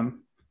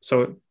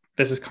 So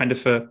this is kind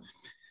of the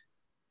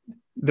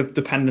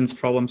dependence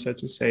problem, so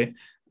to say.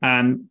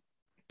 And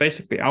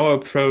basically our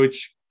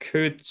approach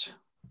could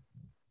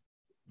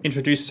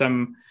introduce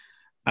some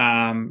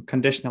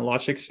conditional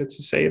logic, so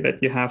to say,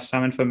 that you have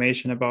some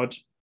information about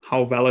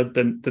how valid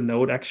the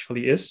node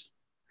actually is,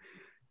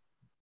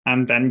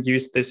 and then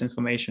use this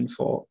information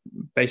for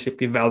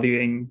basically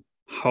valuing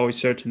how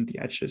certain the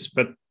edge is.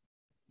 But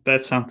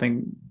that's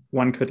something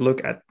one could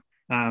look at,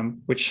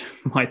 which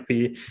might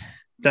be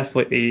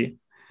definitely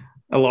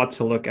a lot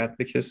to look at,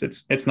 because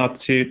it's not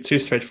too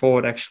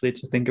straightforward actually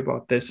to think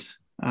about this.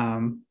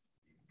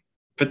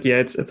 But yeah,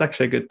 it's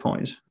actually a good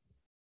point.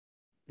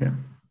 Yeah.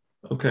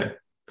 Okay.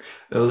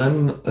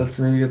 Then let's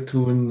maybe get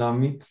to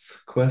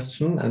Namit's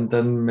question, and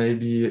then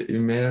maybe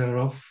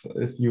Imerov,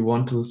 if you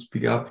want to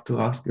speak up to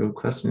ask your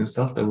question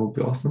yourself, that would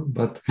be awesome.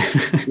 But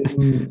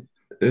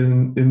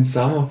in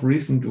some of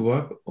recent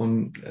work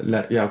on,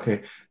 yeah,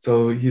 okay.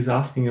 So he's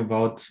asking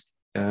about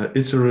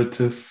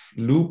iterative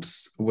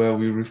loops where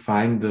we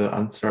refine the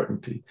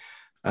uncertainty.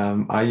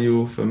 Are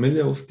you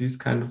familiar with these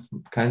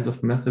kinds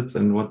of methods,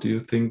 and what do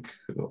you think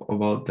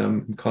about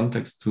them in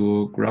context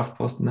to Graph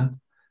Postnet?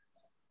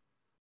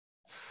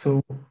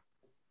 So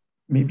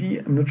maybe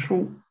I'm not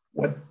sure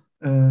what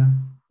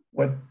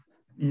what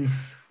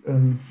is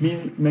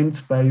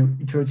meant by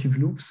iterative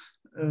loops.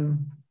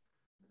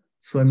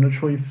 So I'm not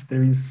sure if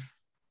there is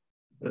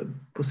a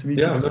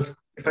possibility to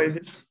clarify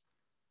this.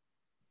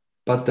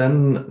 But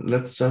then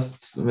let's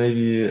just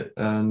maybe,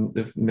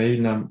 if maybe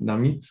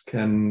Namit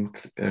can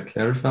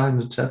clarify in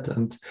the chat,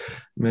 and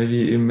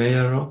maybe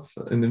Mayarov,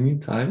 in the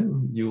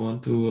meantime, you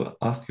want to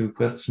ask your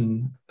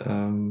question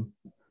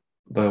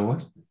by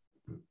voice?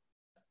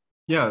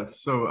 Yeah,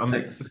 so I'm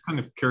just kind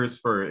of curious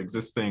for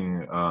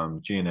existing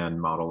GNN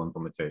model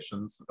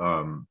implementations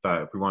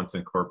that if we want to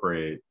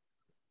incorporate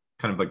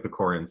kind of like the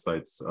core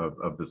insights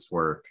of this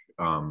work,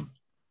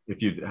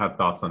 if you have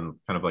thoughts on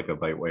kind of like a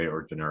lightweight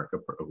or generic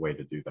way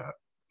to do that,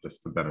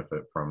 just to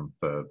benefit from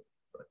the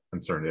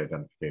uncertainty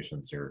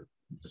identifications you're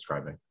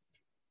describing.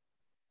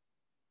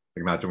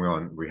 Like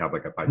imagine we have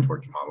like a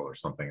PyTorch model or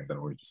something, and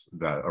then we just,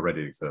 that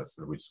already exists,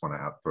 and we just want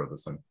to throw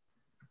this in.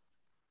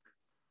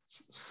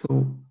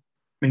 So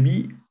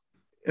maybe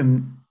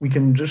we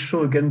can just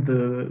show again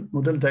the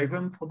model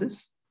diagram for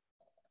this.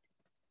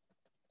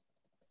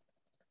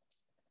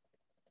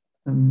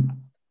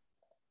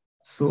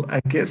 So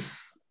I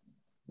guess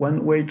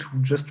one way to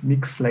just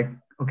mix, like,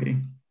 okay,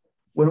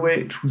 one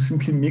way to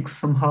simply mix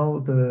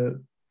somehow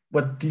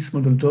what this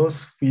model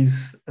does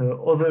with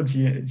other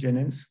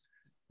GNNs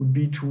would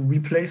be to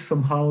replace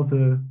somehow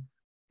the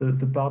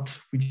part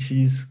which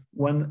is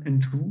 1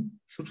 and 2,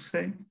 so to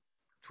say,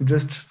 to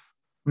just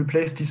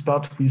replace this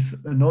part with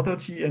another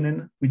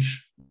GNN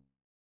which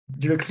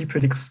directly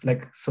predicts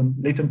like some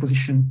latent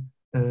position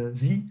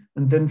Z,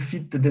 and then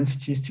fit the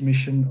density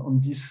estimation on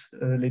this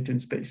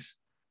latent space.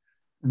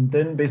 And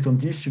then based on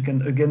this, you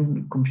can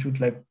again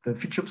compute like the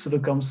feature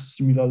pseudo-counts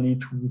similarly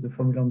to the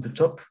formula on the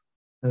top,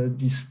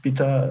 these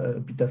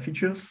beta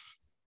features.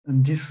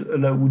 And this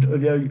would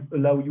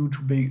allow you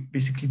to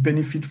basically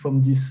benefit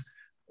from this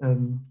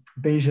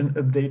Bayesian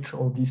update,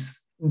 or this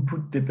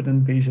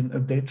input-dependent Bayesian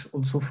update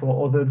also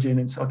for other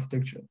GNNs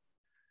architecture.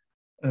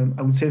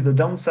 I would say the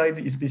downside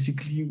is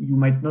basically you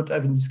might not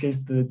have in this case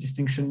the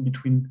distinction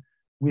between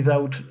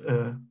without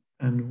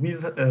and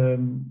with a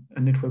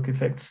network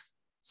effects.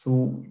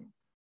 So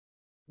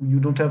you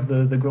don't have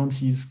the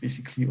guarantees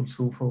basically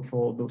also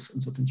for those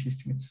uncertainty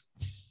estimates.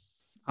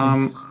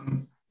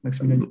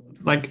 Maximilian.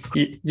 Like,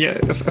 yeah,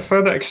 a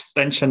further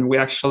extension we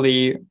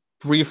actually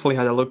briefly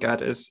had a look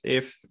at is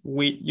if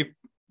you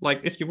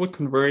would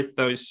convert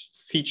those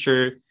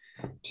feature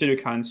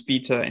pseudo-counts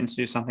beta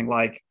into something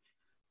like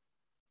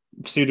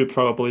pseudo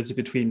probability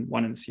between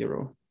 1 and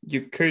 0,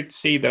 you could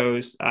see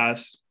those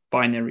as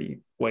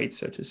binary weights,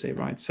 so to say,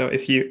 right? So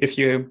if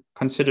you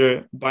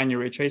consider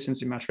binary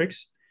adjacency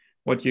matrix,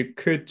 what you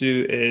could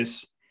do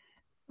is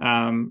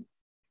a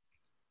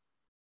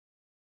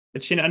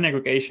GNN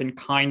aggregation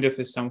kind of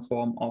is some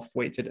form of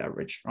weighted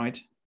average,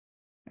 right?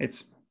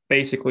 It's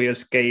basically a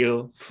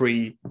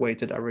scale-free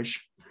weighted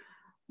average.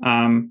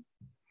 And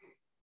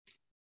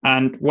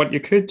what you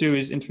could do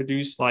is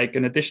introduce like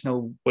an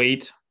additional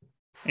weight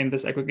in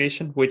this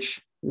aggregation,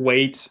 which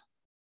weights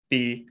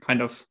the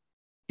kind of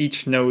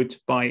each node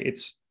by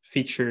its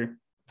feature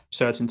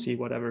certainty,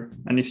 whatever.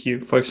 And if you,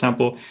 for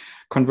example,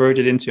 convert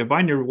it into a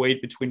binary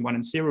weight between 1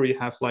 and 0, you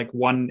have like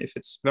 1 if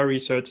it's very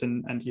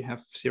certain, and you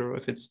have 0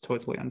 if it's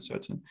totally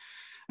uncertain.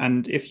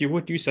 And if you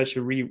would do such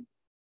a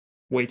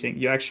reweighting,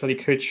 you actually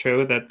could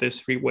show that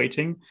this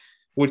reweighting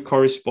would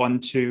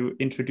correspond to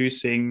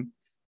introducing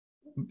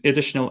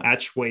additional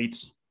edge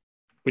weights,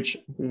 which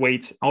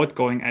weight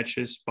outgoing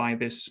edges by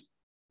this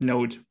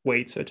node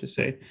weight, so to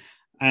say.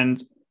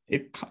 And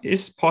it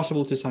is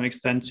possible to some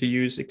extent to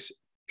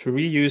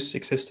reuse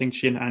existing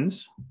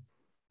GNNs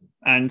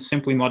and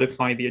simply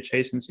modify the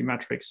adjacency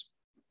matrix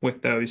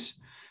with those,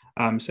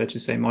 so to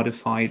say,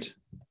 modified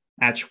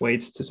edge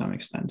weights to some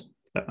extent.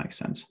 If that makes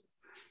sense.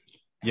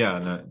 Yeah,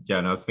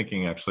 and I was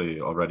thinking actually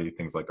already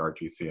things like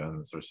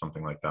RGCNs or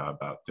something like that,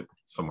 about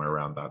somewhere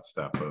around that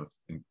step of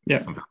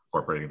somehow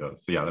incorporating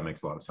those. So yeah, that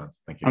makes a lot of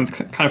sense. Thank you.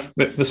 Kind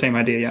of the same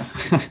idea,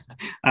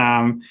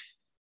 yeah.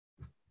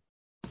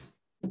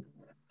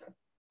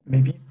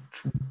 Maybe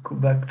to go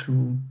back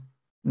to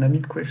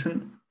Namit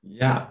question.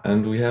 Yeah,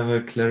 and we have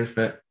a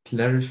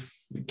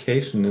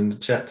clarification in the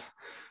chat.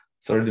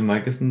 Sorry, the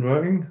mic isn't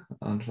working,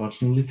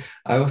 unfortunately.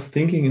 I was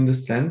thinking in the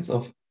sense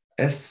of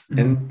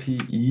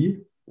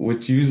SNPE,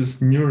 which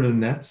uses neural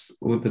nets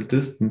with a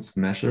distance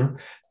measure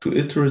to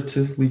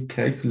iteratively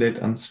calculate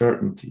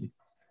uncertainty.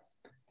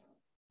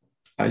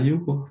 Are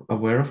you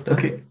aware of that?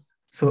 Okay,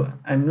 so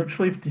I'm not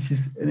sure if this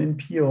is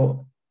NNP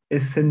or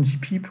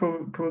SNGP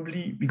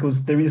probably,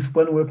 because there is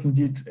one work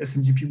indeed,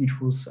 SNGP, which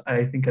was,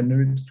 I think,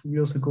 announced 2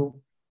 years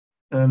ago,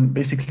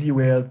 basically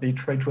where they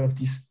try to have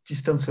this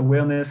distance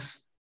awareness,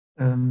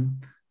 and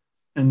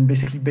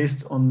basically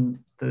based on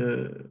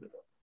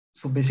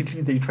so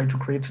basically they try to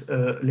create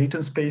a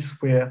latent space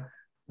where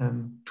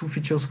two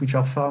features which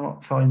are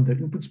far in the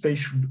input space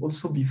should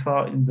also be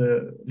far in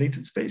the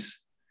latent space.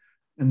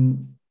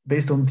 And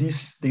based on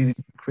this, they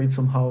create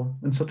somehow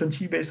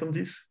uncertainty based on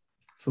this.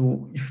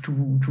 So if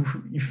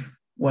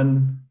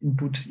one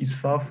input is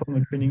far from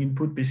a training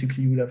input,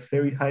 basically you will have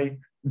very high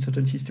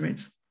uncertainty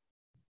estimates.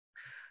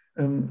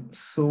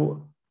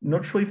 So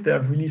not sure if there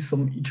are really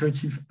some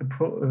iterative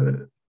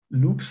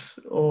loops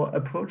or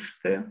approach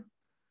there.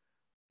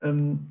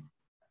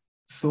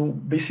 So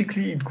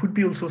basically it could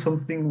be also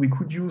something we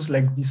could use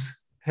like this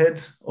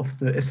head of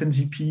the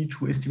SMGP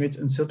to estimate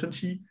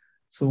uncertainty.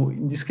 So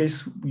in this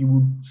case, we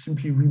would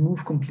simply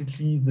remove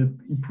completely the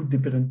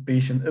input-dependent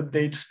Bayesian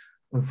updates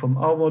from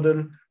our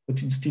model,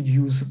 but instead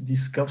use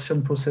this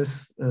Gaussian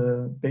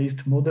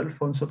process-based model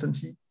for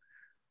uncertainty.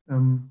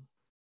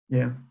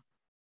 Yeah,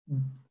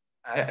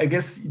 I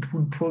guess it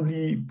would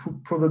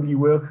probably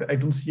work. I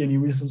don't see any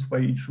reasons why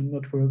it should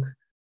not work.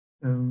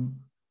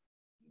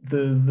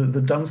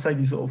 The downside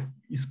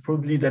is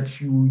probably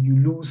that you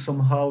lose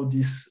somehow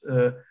this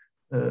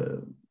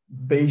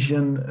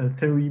Bayesian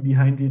theory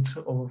behind it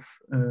of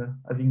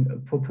having a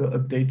proper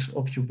update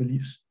of your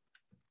beliefs.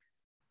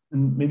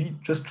 And maybe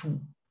just to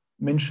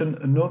mention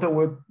another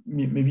work,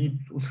 maybe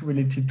also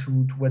related to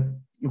what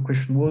your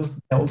question was,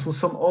 there are also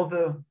some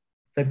other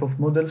type of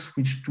models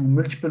which do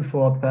multiple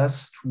forward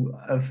paths to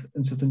have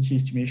uncertainty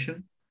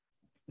estimation.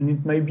 And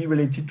it might be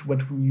related to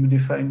what you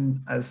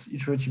define as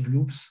iterative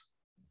loops.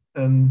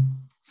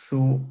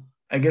 So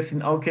I guess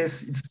in our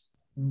case,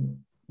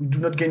 we do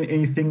not gain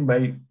anything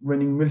by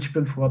running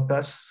multiple forward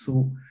paths.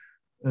 So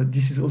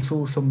this is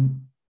also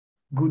some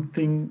good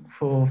thing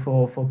for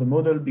the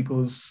model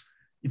because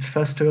it's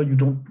faster. You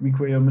don't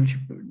require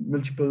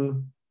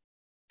multiple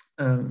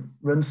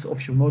runs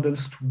of your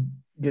models to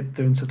get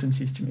the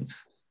uncertainty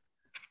estimates.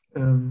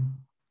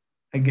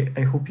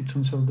 I hope it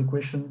answers the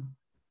question.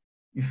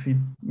 If it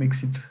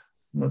makes it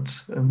not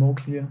more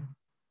clear,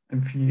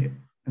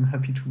 I'm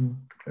happy to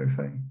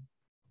clarify.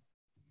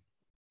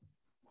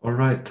 All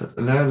right.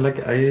 Like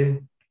I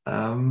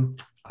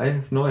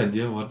have no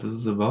idea what this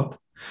is about,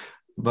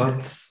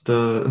 but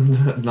the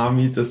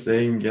Namit is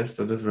saying yes,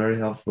 that is very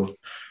helpful.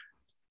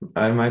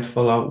 I might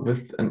follow up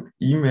with an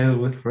email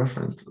with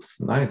references.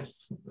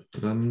 Nice.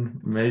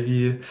 Then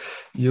maybe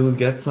you'll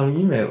get some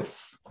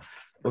emails.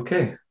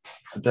 Okay.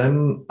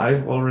 Then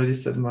I've already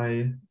said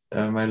my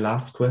my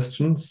last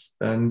questions.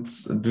 And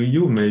do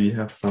you maybe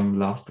have some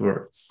last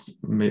words,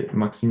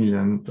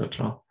 Maximilian,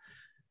 Bertrand?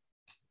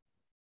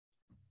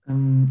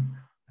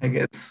 I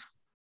guess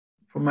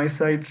from my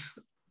side,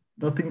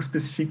 nothing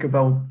specific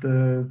about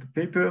the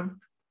paper,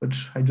 but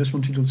I just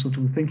wanted also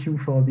to thank you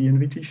for the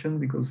invitation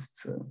because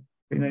it's a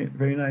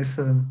very nice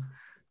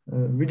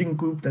reading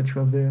group that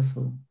you have there.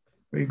 So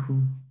very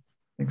cool.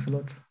 Thanks a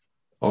lot.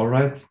 All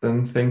right,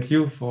 then thank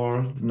you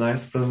for the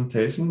nice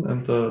presentation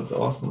and the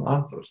awesome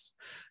answers.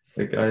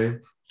 Like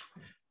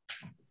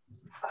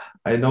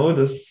I know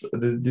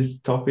these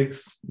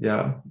topics,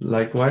 yeah,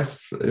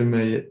 likewise,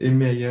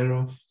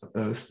 Imayerov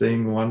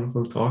saying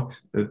wonderful talk,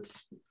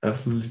 it's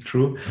absolutely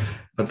true.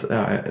 But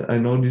I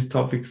know these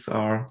topics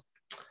are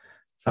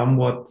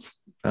somewhat,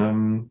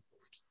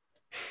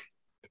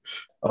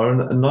 or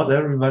not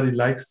everybody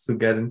likes to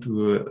get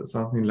into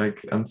something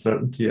like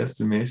uncertainty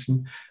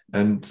estimation.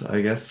 And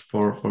I guess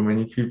for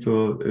many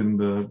people in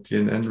the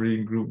GNN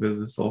reading group, this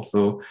is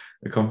also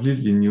a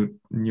completely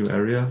new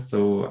area.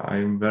 So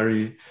I'm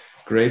very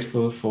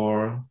grateful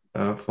for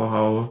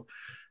how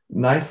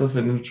nice of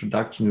an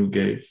introduction you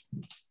gave.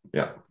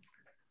 Yeah.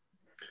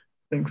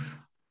 Thanks.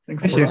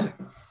 Thank you.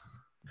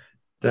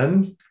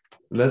 Then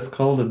let's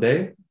call the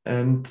day,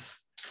 and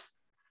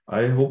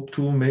I hope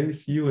to maybe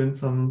see you in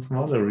some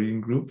other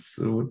reading groups.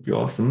 It would be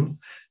awesome.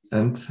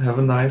 And have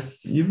a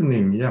nice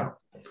evening. Yeah.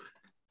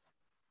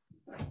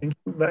 Thank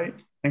you. Bye.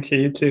 Thank you.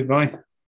 You too. Bye.